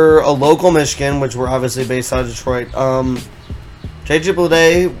you're a local Michigan, which we're obviously based out of Detroit. JJ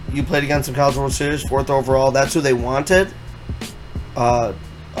Bleday, you played against the College World Series, 4th overall. That's who they wanted.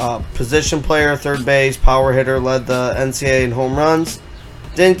 Position player, 3rd base, power hitter, led the NCAA in home runs.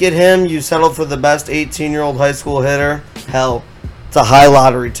 Didn't get him. You settled for the best 18-year-old high school hitter. Hell, it's a high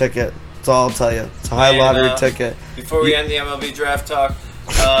lottery ticket. That's all I'll tell you. It's a high lottery ticket. Before we end the MLB draft talk,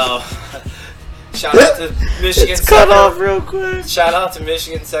 shout out to Michigan. It's cut off real quick. Shout out to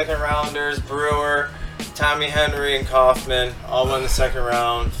Michigan second rounders, Brewer, Tommy Henry, and Kaufman. All won the second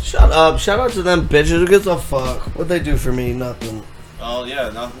round. Shut up. Shout out to them bitches. Who gives a fuck? What'd they do for me? Nothing. Oh, yeah.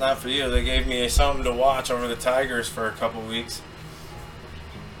 Not for you. They gave me something to watch over the Tigers for a couple weeks.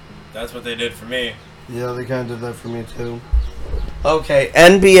 That's what they did for me. Yeah, they kind of did that for me, too. Okay,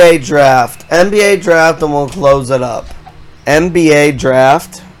 NBA draft. NBA draft, and we'll close it up. NBA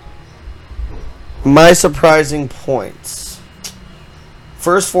draft. My surprising points.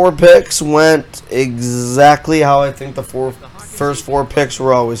 First 4 picks went exactly how I think the first 4 picks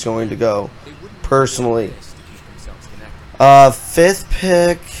were always going to go, personally. 5th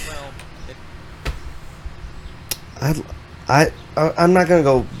pick... I'm not going to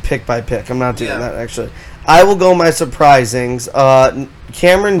go pick by pick. I'm not doing that, actually. I will go my surprisings.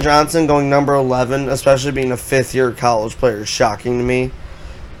 Cameron Johnson going number 11, especially being a 5th-year college player, is shocking to me.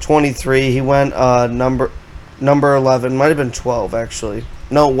 23, he went number 11. Might have been 12, actually.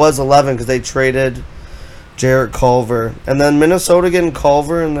 No, it was 11 because they traded Jarrett Culver. And then Minnesota getting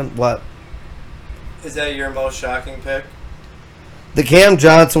Culver, and then what? Is that your most shocking pick? The Cam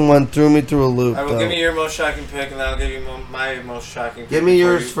Johnson one threw me through a loop. All right, well, give me your most shocking pick, and then I'll give you my most shocking pick. Give me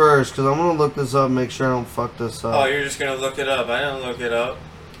yours first, because I'm going to look this up and make sure I don't fuck this up. Oh, you're just going to look it up. I didn't look it up.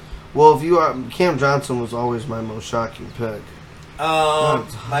 Well, if you are... Cam Johnson was always my most shocking pick.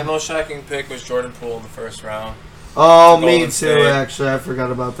 My most shocking pick was Jordan Poole in the first round. Oh, me too, State. actually. I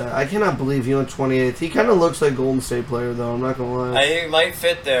forgot about that. I cannot believe he went 28th. He kind of looks like Golden State player, though. I'm not going to lie. He might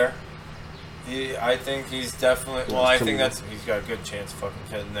fit there. I think he's definitely... Well, I think he's got a good chance of fucking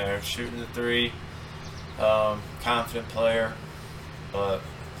hitting there. Shooting the three. Confident player. But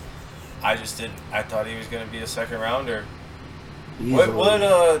I just didn't... I thought he was going to be a second rounder.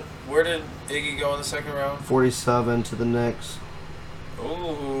 Where did Iggy go in the second round? 47 to the Knicks.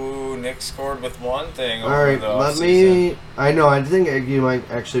 Ooh, Nick scored with one thing. All right, let me... I know, I think Iggy might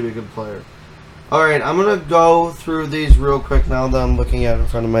actually be a good player. All right, I'm going to go through these real quick now that I'm looking at it in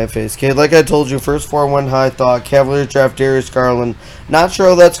front of my face. Okay, like I told you, first 4 went high thought. Cavaliers draft Darius Garland. Not sure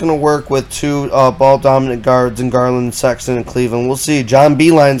how that's going to work with 2 ball-dominant guards in Garland, Sexton, and Cleveland. We'll see. John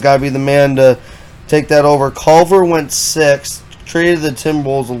Beeline's got to be the man to take that over. Culver went 6. Traded the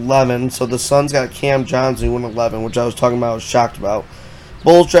Timberwolves 11. So the Suns got Cam Johnson, who went 11, which I was talking about. I was shocked about.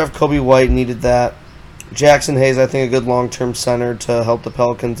 Bulls draft Kobe White, needed that. Jackson Hayes, I think a good long-term center to help the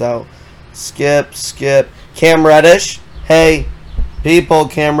Pelicans out. Skip. Cam Reddish. Hey, people,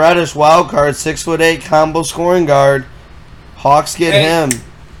 Cam Reddish, wild card, 6'8", combo scoring guard. Hawks get him.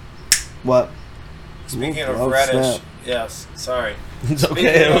 What? Speaking of Reddish, yes, sorry. It's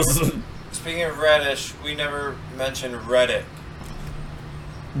okay. Speaking of Reddish, we never mentioned Reddick.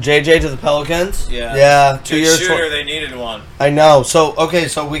 JJ to the Pelicans? Yeah. Yeah, 2 years. Shooter, they needed one. I know. So, okay,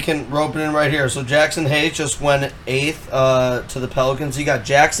 so we can rope it in right here. So, Jackson Hayes just went 8th to the Pelicans. You got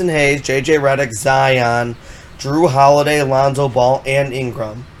Jackson Hayes, JJ Redick, Zion, Drew Holiday, Alonzo Ball, and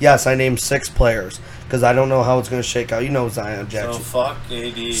Ingram. Yes, I named 6 players because I don't know how it's going to shake out. You know Zion Jackson. So, fuck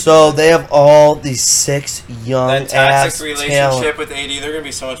AD. So, they have all these 6 young-ass that toxic relationship talent. with AD, they're going to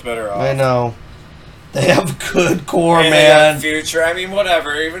be so much better off. I know. They have good core, and man. They got future. I mean,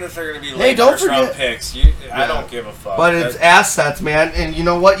 whatever. Even if they're going to be Hey, don't first-round forget- picks, I don't give a fuck. But it's assets, man. And you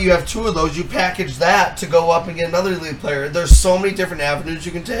know what? You have 2 of those. You package that to go up and get another elite player. There's so many different avenues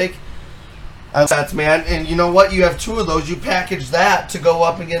you can take. Assets, man. And you know what? You have 2 of those. You package that to go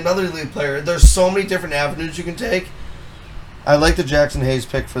up and get another elite player. There's so many different avenues you can take. I like the Jackson Hayes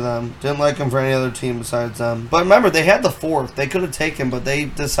pick for them. Didn't like him for any other team besides them. But remember, they had the 4th. They could have taken, but they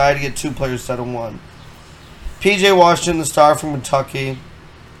decided to get 2 players instead of 1. P.J. Washington, the star from Kentucky.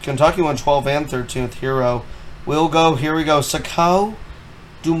 Kentucky went 12th and 13th. Hero. Here we go. Sakau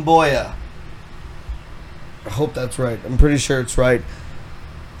Doumbouya. I hope that's right. I'm pretty sure it's right.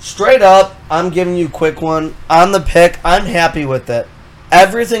 Straight up, I'm giving you a quick one. On the pick, I'm happy with it.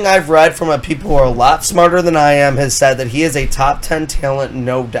 Everything I've read from people who are a lot smarter than I am has said that he is a top 10 talent,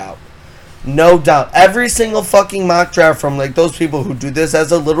 no doubt. No doubt. Every single fucking mock draft from like those people who do this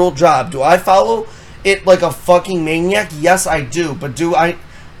as a literal job. Do I follow it like a fucking maniac? Yes, I do. But I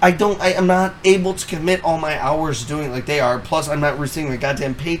am not able to commit all my hours doing it like they are. Plus, I'm not receiving a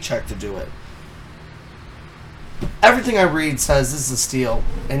goddamn paycheck to do it. Everything I read says this is a steal.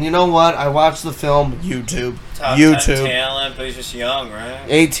 And you know what? I watched the film, YouTube. Top 10 talent, but he's just young, right?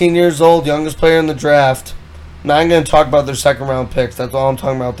 18 years old, youngest player in the draft. Now I'm going to talk about their second round picks. That's all I'm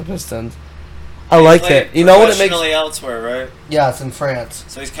talking about with the Pistons. I like it. You know what it makes? Professionally elsewhere, right? Yeah, it's in France.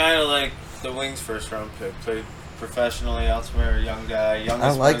 So he's kind of like the Wings' first round pick. Played professionally elsewhere, young guy, youngest.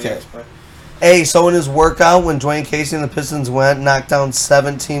 I like it. Hey, so in his workout, when Dwayne Casey and the Pistons went, knocked down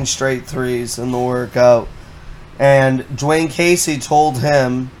 17 straight threes in the workout. And Dwayne Casey told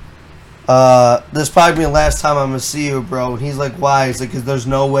him, this probably be the last time I'm going to see you, bro. And he's like, why? He's like, because there's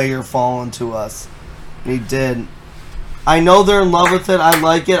no way you're falling to us. And he did. I know they're in love with it. I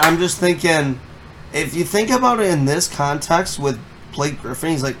like it. I'm just thinking, if you think about it in this context with Blake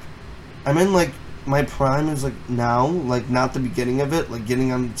Griffin, he's like, I'm in like my prime is like now, like not the beginning of it, like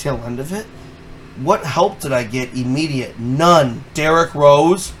getting on the tail end of it. What help did I get immediate? None. Derrick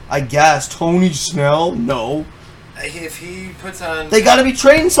Rose, I guess. Tony Snell, no. If he puts on... They got to be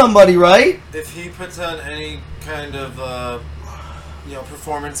trading somebody, right? If he puts on any kind of,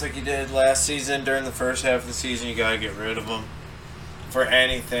 performance like he did last season during the first half of the season, you got to get rid of him. For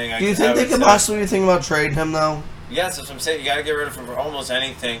anything. Do you think they could possibly think about trading him, though? Yes, that's what I'm saying. You got to get rid of him for almost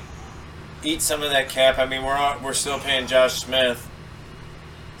anything. Eat some of that cap. I mean, we're still paying Josh Smith.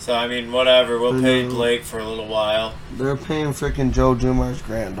 So, I mean, whatever. We'll pay Blake for a little while. They're paying freaking Joe Dumars'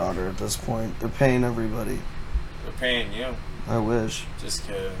 granddaughter at this point. They're paying everybody. They're paying you. I wish. Just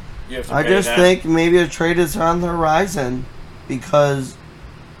kidding. You have to I just think maybe a trade is on the horizon because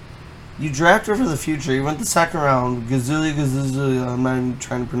You drafted for the future. You went the second round. Gazuli. I'm not even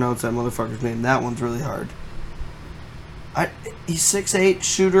trying to pronounce that motherfucker's name. That one's really hard. He's 6'8",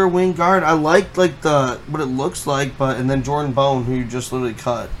 shooter, wing guard. I like the what it looks like, and then Jordan Bone, who you just literally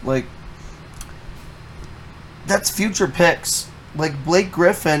cut. Like, that's future picks. Like Blake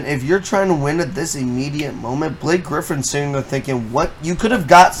Griffin, if you're trying to win at this immediate moment, Blake Griffin's sitting there thinking, what? You could have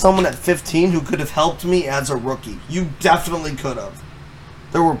got someone at 15 who could have helped me as a rookie. You definitely could have.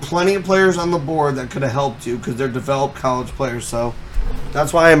 There were plenty of players on the board that could have helped you because they're developed college players. So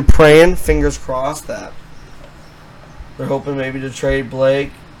that's why I'm praying, fingers crossed, that they're hoping maybe to trade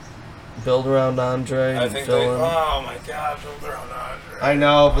Blake, build around Andre. I think oh my God, build around Andre. I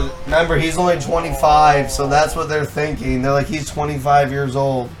know, but remember, he's only 25, so that's what they're thinking. They're like, he's 25 years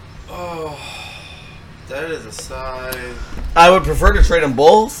old. Oh, that is a sigh. I would prefer to trade them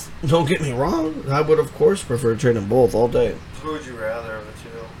both. Don't get me wrong. I would, of course, prefer to trade them both all day. Who would you rather of the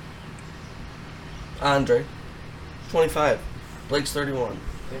two? Andre, 25. Blake's 31.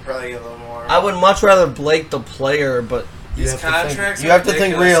 You probably get a little more. I would much rather Blake the player, but these contracts you have to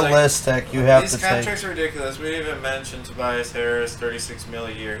think realistic. Like, you have to these contracts are ridiculous. We didn't even mention Tobias Harris, $36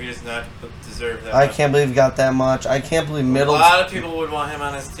 million a year. He does not deserve that. I can't believe he got that much. I can't believe A lot of people would want him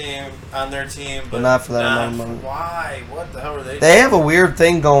on their team, but not for that amount of money. Why? What the hell are they? They have a weird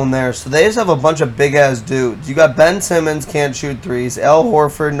thing going there. So they just have a bunch of big ass dudes. You got Ben Simmons, can't shoot threes. Al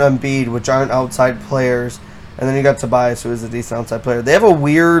Horford and Embiid, which aren't outside players. And then you got Tobias, who is a decent outside player. They have a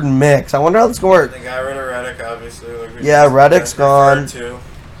weird mix. I wonder how this is going to work. They got rid of Redick, obviously. Yeah, Redick's gone.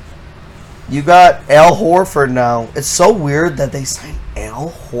 You got Al Horford now. It's so weird that they signed Al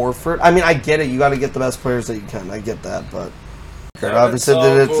Horford. I mean, I get it. You got to get the best players that you can. I get that, but obviously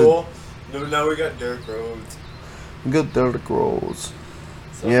cool. Now we got Derrick Rose. We got Derrick Rose.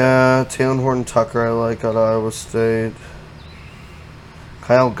 Yeah, Taylor Horton Tucker I like at Iowa State.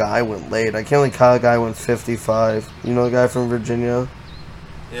 Kyle Guy went late. I can't believe Kyle Guy went 55. You know the guy from Virginia?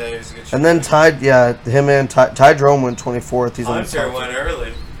 Yeah, he was a good shooter. And then him and Ty Jerome went 24th. He's on the Hunter went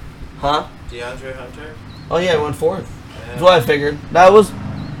early. Huh? DeAndre Hunter? Oh, yeah, he went 4th. Yeah. That's what I figured. That was...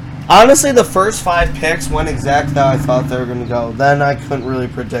 Honestly, the first 5 picks went exactly how I thought they were going to go. Then I couldn't really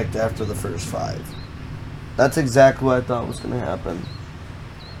predict after the first 5. That's exactly what I thought was going to happen.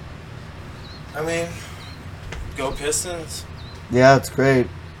 I mean, go Pistons. Yeah, it's great.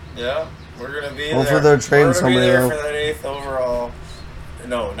 Yeah, we're going to be Hopefully they're trading somebody there. though. For that 8th overall.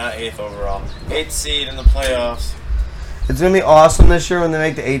 No, not 8th overall. 8th seed in the playoffs. It's going to be awesome this year when they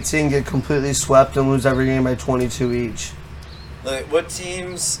make the 8th seed and get completely swept and lose every game by 22 each. Like, what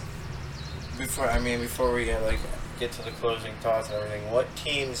teams, before we get to the closing thoughts and everything, what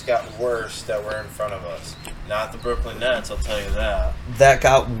teams got worse that were in front of us? Not the Brooklyn Nets, I'll tell you that. That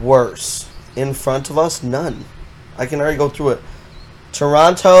got worse. In front of us? None. I can already go through it.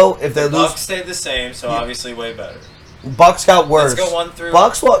 Toronto, if they lose... Bucks stayed the same, so obviously way better. Bucks got worse. Let's go 1 through...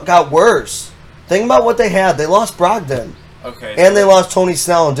 Bucks got worse. Think about what they had. They lost Brogdon. Okay. And they lost Tony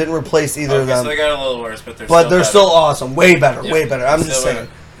Snell and didn't replace either of them. So they got a little worse, but they're still awesome. Way better. Yeah, way better. I'm just saying.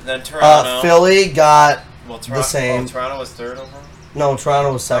 Then Toronto... Philly got the same. Toronto was 3rd overall? No,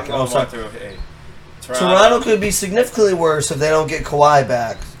 Toronto was 2nd. I'm going 1 through 8. Toronto could be significantly worse if they don't get Kawhi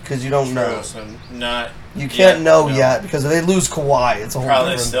back, because you don't know. So you can't know yet, because if they lose Kawhi, it's a whole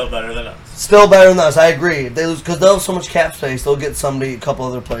probably different... still better than us. Still better than us, I agree. If they lose, because they'll have so much cap space, they'll get a couple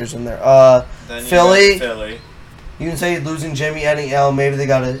other players in there. Then Philly. You can say losing Jimmy, adding L, maybe they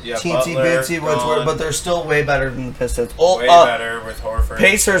got a teensy bitsy, but they're still way better than the Pistons. Way better with Horford.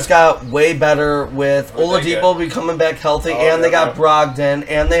 Pacers got way better with Oladipo becoming back healthy, and they got Brogdon,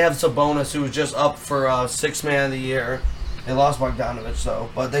 and they have Sabonis, who was just up for 6th man of the year. They lost Bogdanovich, though,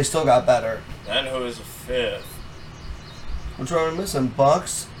 but they still got better. Then who is 5th? Which one are we missing?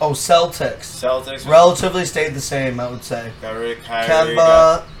 Bucks? Oh, Celtics. Celtics. Relatively stayed the same, I would say. Got rid of Kyrie.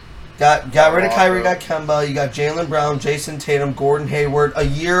 Kemba. Got rid of Kyrie, got Kemba. You got Jaylen Brown, Jason Tatum, Gordon Hayward. A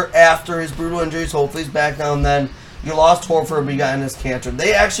year after his brutal injuries, hopefully he's back now and then. You lost Horford, but you got Enes Kanter.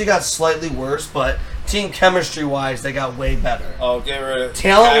 They actually got slightly worse, but team chemistry-wise, they got way better. Oh, get rid of...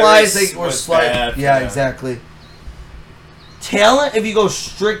 Talent-wise, they were slightly... Yeah, them. Exactly. Talent, if you go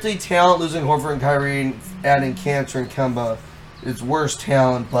strictly talent, losing Horford and Kyrie and adding Kanter and Kemba, it's worse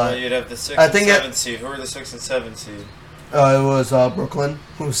talent, but... Well, you'd have the 6th and 7th seed. Who were the 6th and 7th seed? It was Brooklyn,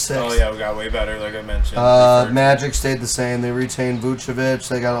 who was 6th. Oh, yeah, we got way better, like I mentioned. Magic stayed the same. They retained Vucevic.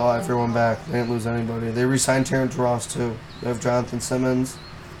 They got everyone back. They didn't lose anybody. They re-signed Terrence Ross, too. They have Jonathan Simmons.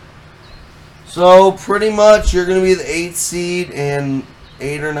 So, pretty much, you're going to be the 8th seed and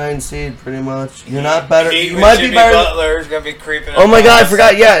 8 or 9 seed, pretty much. You're not better. You might be better. Butler's going to be creeping. Oh, my God, I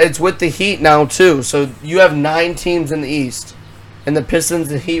forgot. Yeah, it's with the Heat now, too. So, you have 9 teams in the East. and the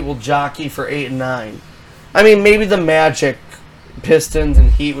Pistons and Heat will jockey for 8 and 9. I mean, maybe the Magic, Pistons,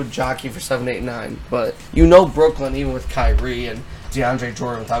 and Heat would jockey for 7, 8, and 9. But you know Brooklyn, even with Kyrie and DeAndre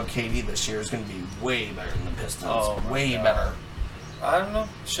Jordan without KD this year, is going to be way better than the Pistons. Oh, way God. better. I don't know.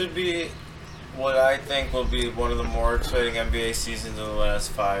 Should be what I think will be one of the more exciting NBA seasons in the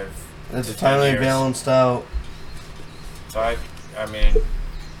last 5 It's to 10 finally years. balanced out. I mean,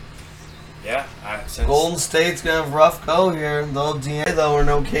 yeah. Since Golden State's going to have a rough go here. No DA, though, or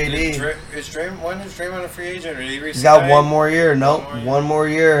no when KD. is Draymond a free agent? Or did he re-sign? He's got one more year. Nope, one more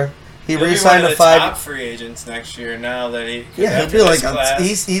year. He He'll be re-signed one a of the 5. top free agents next year. Now that he Yeah, he'll be like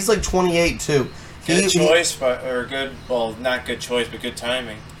he's like 28 too. good choice, but or good. Well, not good choice, but good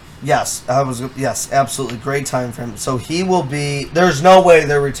timing. Yes, absolutely great time for him. So he will be. There's no way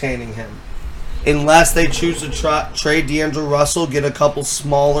they're retaining him, unless they choose to trade D'Angelo Russell, get a couple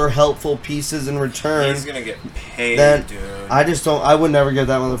smaller, helpful pieces in return. He's gonna get paid, Then dude. I just don't. I would never give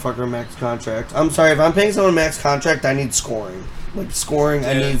that motherfucker a max contract. I'm sorry, if I'm paying someone a max contract, I need scoring. Like scoring,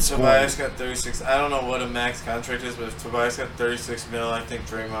 I need scoring. Tobias got 36. I don't know what a max contract is, but if Tobias got 36 mil, I think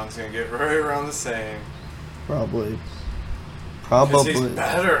Draymond's gonna get right around the same. Probably. Because he's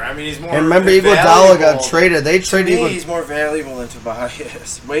better. I mean, he's more. And remember, valuable. Iguodala got traded. They To traded me, he's more valuable than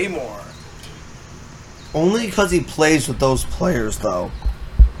Tobias. Way more. only because he plays with those players, though.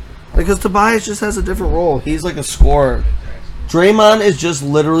 Because Tobias just has a different role. He's like a scorer. Draymond is just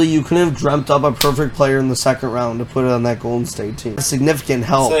literally, you couldn't have dreamt up a perfect player in the second round to put it on that Golden State team. Significant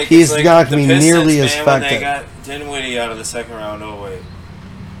help. He's not going to be the Pistons, nearly as man, when effective. they got Dinwiddie out of the second round. Oh wait.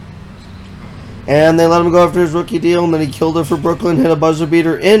 And they let him go after his rookie deal, and then he killed it for Brooklyn, hit a buzzer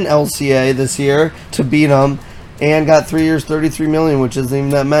beater in LCA this year to beat him, and got 3 years, $33 million, which isn't even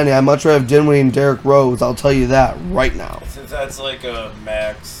that many. I'd much rather have Dinwiddie and Derrick Rose. I'll tell you that right now. Since that's like a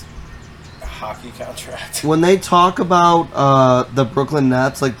max hockey contract. When they talk about the Brooklyn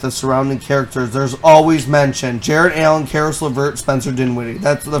Nets, like the surrounding characters, there's always mentioned Jarrett Allen, Karis LeVert, Spencer Dinwiddie.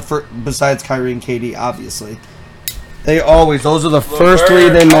 That's the first, besides Kyrie and KD, obviously. Those are the first 3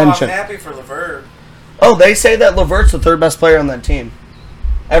 they mention. I'm happy for LeVert. Oh, they say that LeVert's the 3rd best player on that team.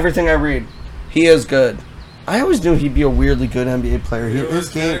 Everything I read, he is good. I always knew he'd be a weirdly good NBA player. He was His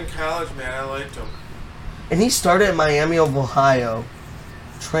game, good in college, man. I liked him. and he started at Miami of Ohio,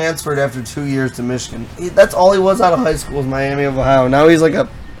 transferred after 2 years to Michigan. That's all he was out of high school was Miami of Ohio. Now he's like a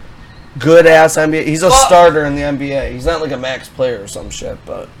good ass NBA. He's a starter in the NBA. He's not like a max player or some shit,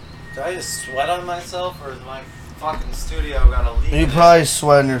 but Did I just sweat on myself, or is my fucking studio got a leak? you probably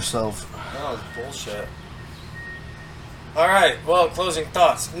sweating yourself. That was bullshit. Alright, well, closing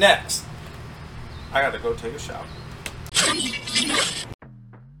thoughts. Next. I gotta go take a shower.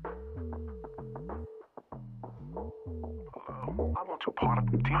 I want to part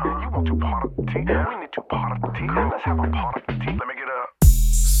of the tea. You want to part of the tea. We need to part of the tea. Let's have a part of the tea. Let me get up.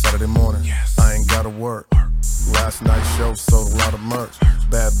 Saturday morning, I ain't gotta work. Last night's show sold a lot of merch.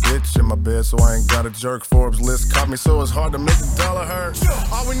 Bad bitch in my bed, so I ain't got a jerk. Forbes list caught me, so it's hard to make a dollar hurt.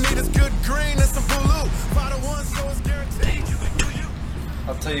 All we need is good green and some blue. Buy the one, so it's guaranteed.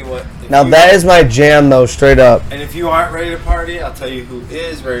 I'll tell you what. Now that is my jam, though, straight up. And if you aren't ready to party, I'll tell you who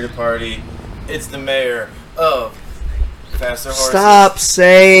is ready to party. It's the mayor of Faster Horses. Stop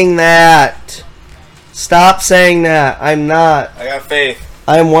saying that. Stop saying that. I'm not. I got faith.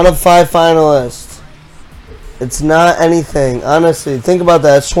 I am one of 5 finalists. It's not anything. Honestly, think about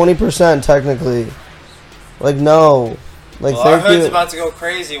that. It's 20% technically. Like, no. Like, Well, our thank hood's you. about to go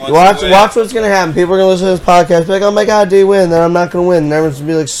crazy once Watch you win. what's gonna happen. People are gonna listen to this podcast, be like, "Oh my god, do you win?" Then I'm not gonna win. And everyone's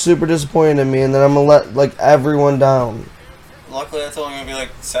gonna be like super disappointed in me, and then I'm gonna let like everyone down. Luckily, that's only gonna be like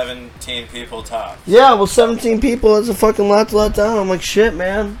 17 people top. Yeah, well, 17 people. That's a fucking lot to let down. I'm like, shit,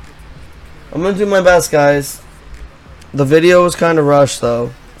 man. I'm gonna do my best, guys. The video was kind of rushed,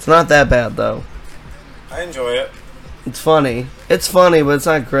 though. It's not that bad, though. I enjoy it. It's funny. It's funny, but it's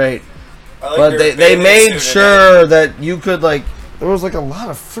not great. I like But your they bathing made suit sure that you could, like, there was, like, a lot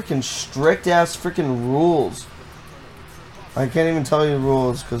of freaking strict-ass freaking rules. I can't even tell you the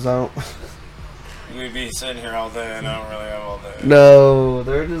rules, because I don't... We'd be sitting here all day, and I don't really have all day. No,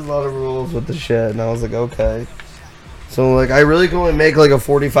 there are just a lot of rules with the shit, and I was like, okay. So, like, I really could only make, like, a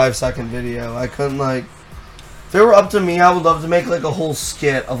 45-second video. I couldn't, like... If it were up to me, I would love to make, like, a whole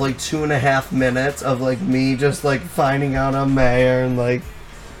skit of, like, 2.5 minutes of, like, me just, like, finding out I'm mayor and, like...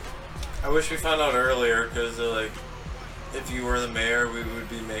 I wish we found out earlier, because, like, if you were the mayor, we would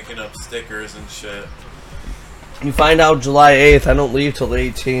be making up stickers and shit. You find out July 8th. I don't leave till the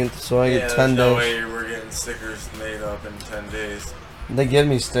 18th, so I get 10 there's no days. way you were getting stickers made up in 10 days. They give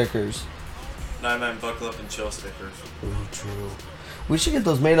me stickers. No, I meant buckle up and chill stickers. Ooh, true. We should get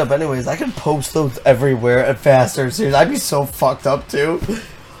those made up anyways. I could post those everywhere at Faster Series. I'd be so fucked up too.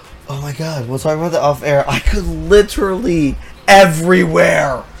 Oh my god, we'll talk about that off air. I could literally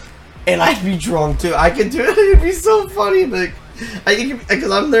everywhere. And I'd be drunk too. I could do it. It'd be so funny, but because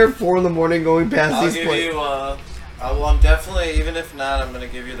I'm there at 4 in the morning going past these places. Well, I'm definitely, even if not, I'm going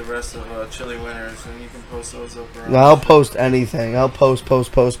to give you the rest of Chili Winners, and you can post those up around. No, I'll post anything. I'll post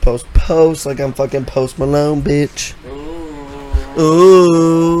like I'm fucking Post Malone, bitch.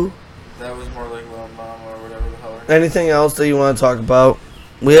 Ooh. That was more like Lil Mama or whatever the hell. Anything else that you want to talk about?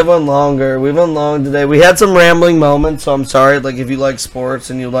 We have one longer. We've been long today. We had some rambling moments, so I'm sorry. Like, if you like sports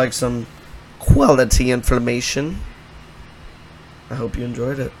and you like some quality information, I hope you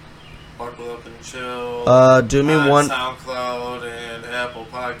enjoyed it. Buckle up and chill. Do me on one. SoundCloud and Apple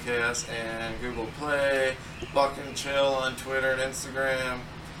Podcasts and Google Play. Buck and chill on Twitter and Instagram.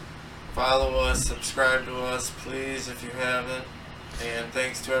 Follow us, subscribe to us, please, if you haven't. And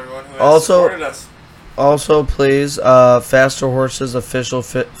thanks to everyone who has supported us. Also, please, Faster Horses official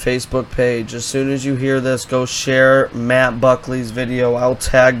Facebook page. As soon as you hear this, go share Matt Buckley's video. I'll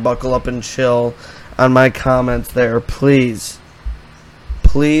tag Buckle Up and Chill on my comments there, please.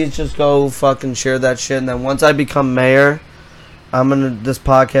 Please just go fucking share that shit. And then once I become mayor, this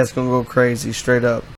podcast gonna go crazy, straight up.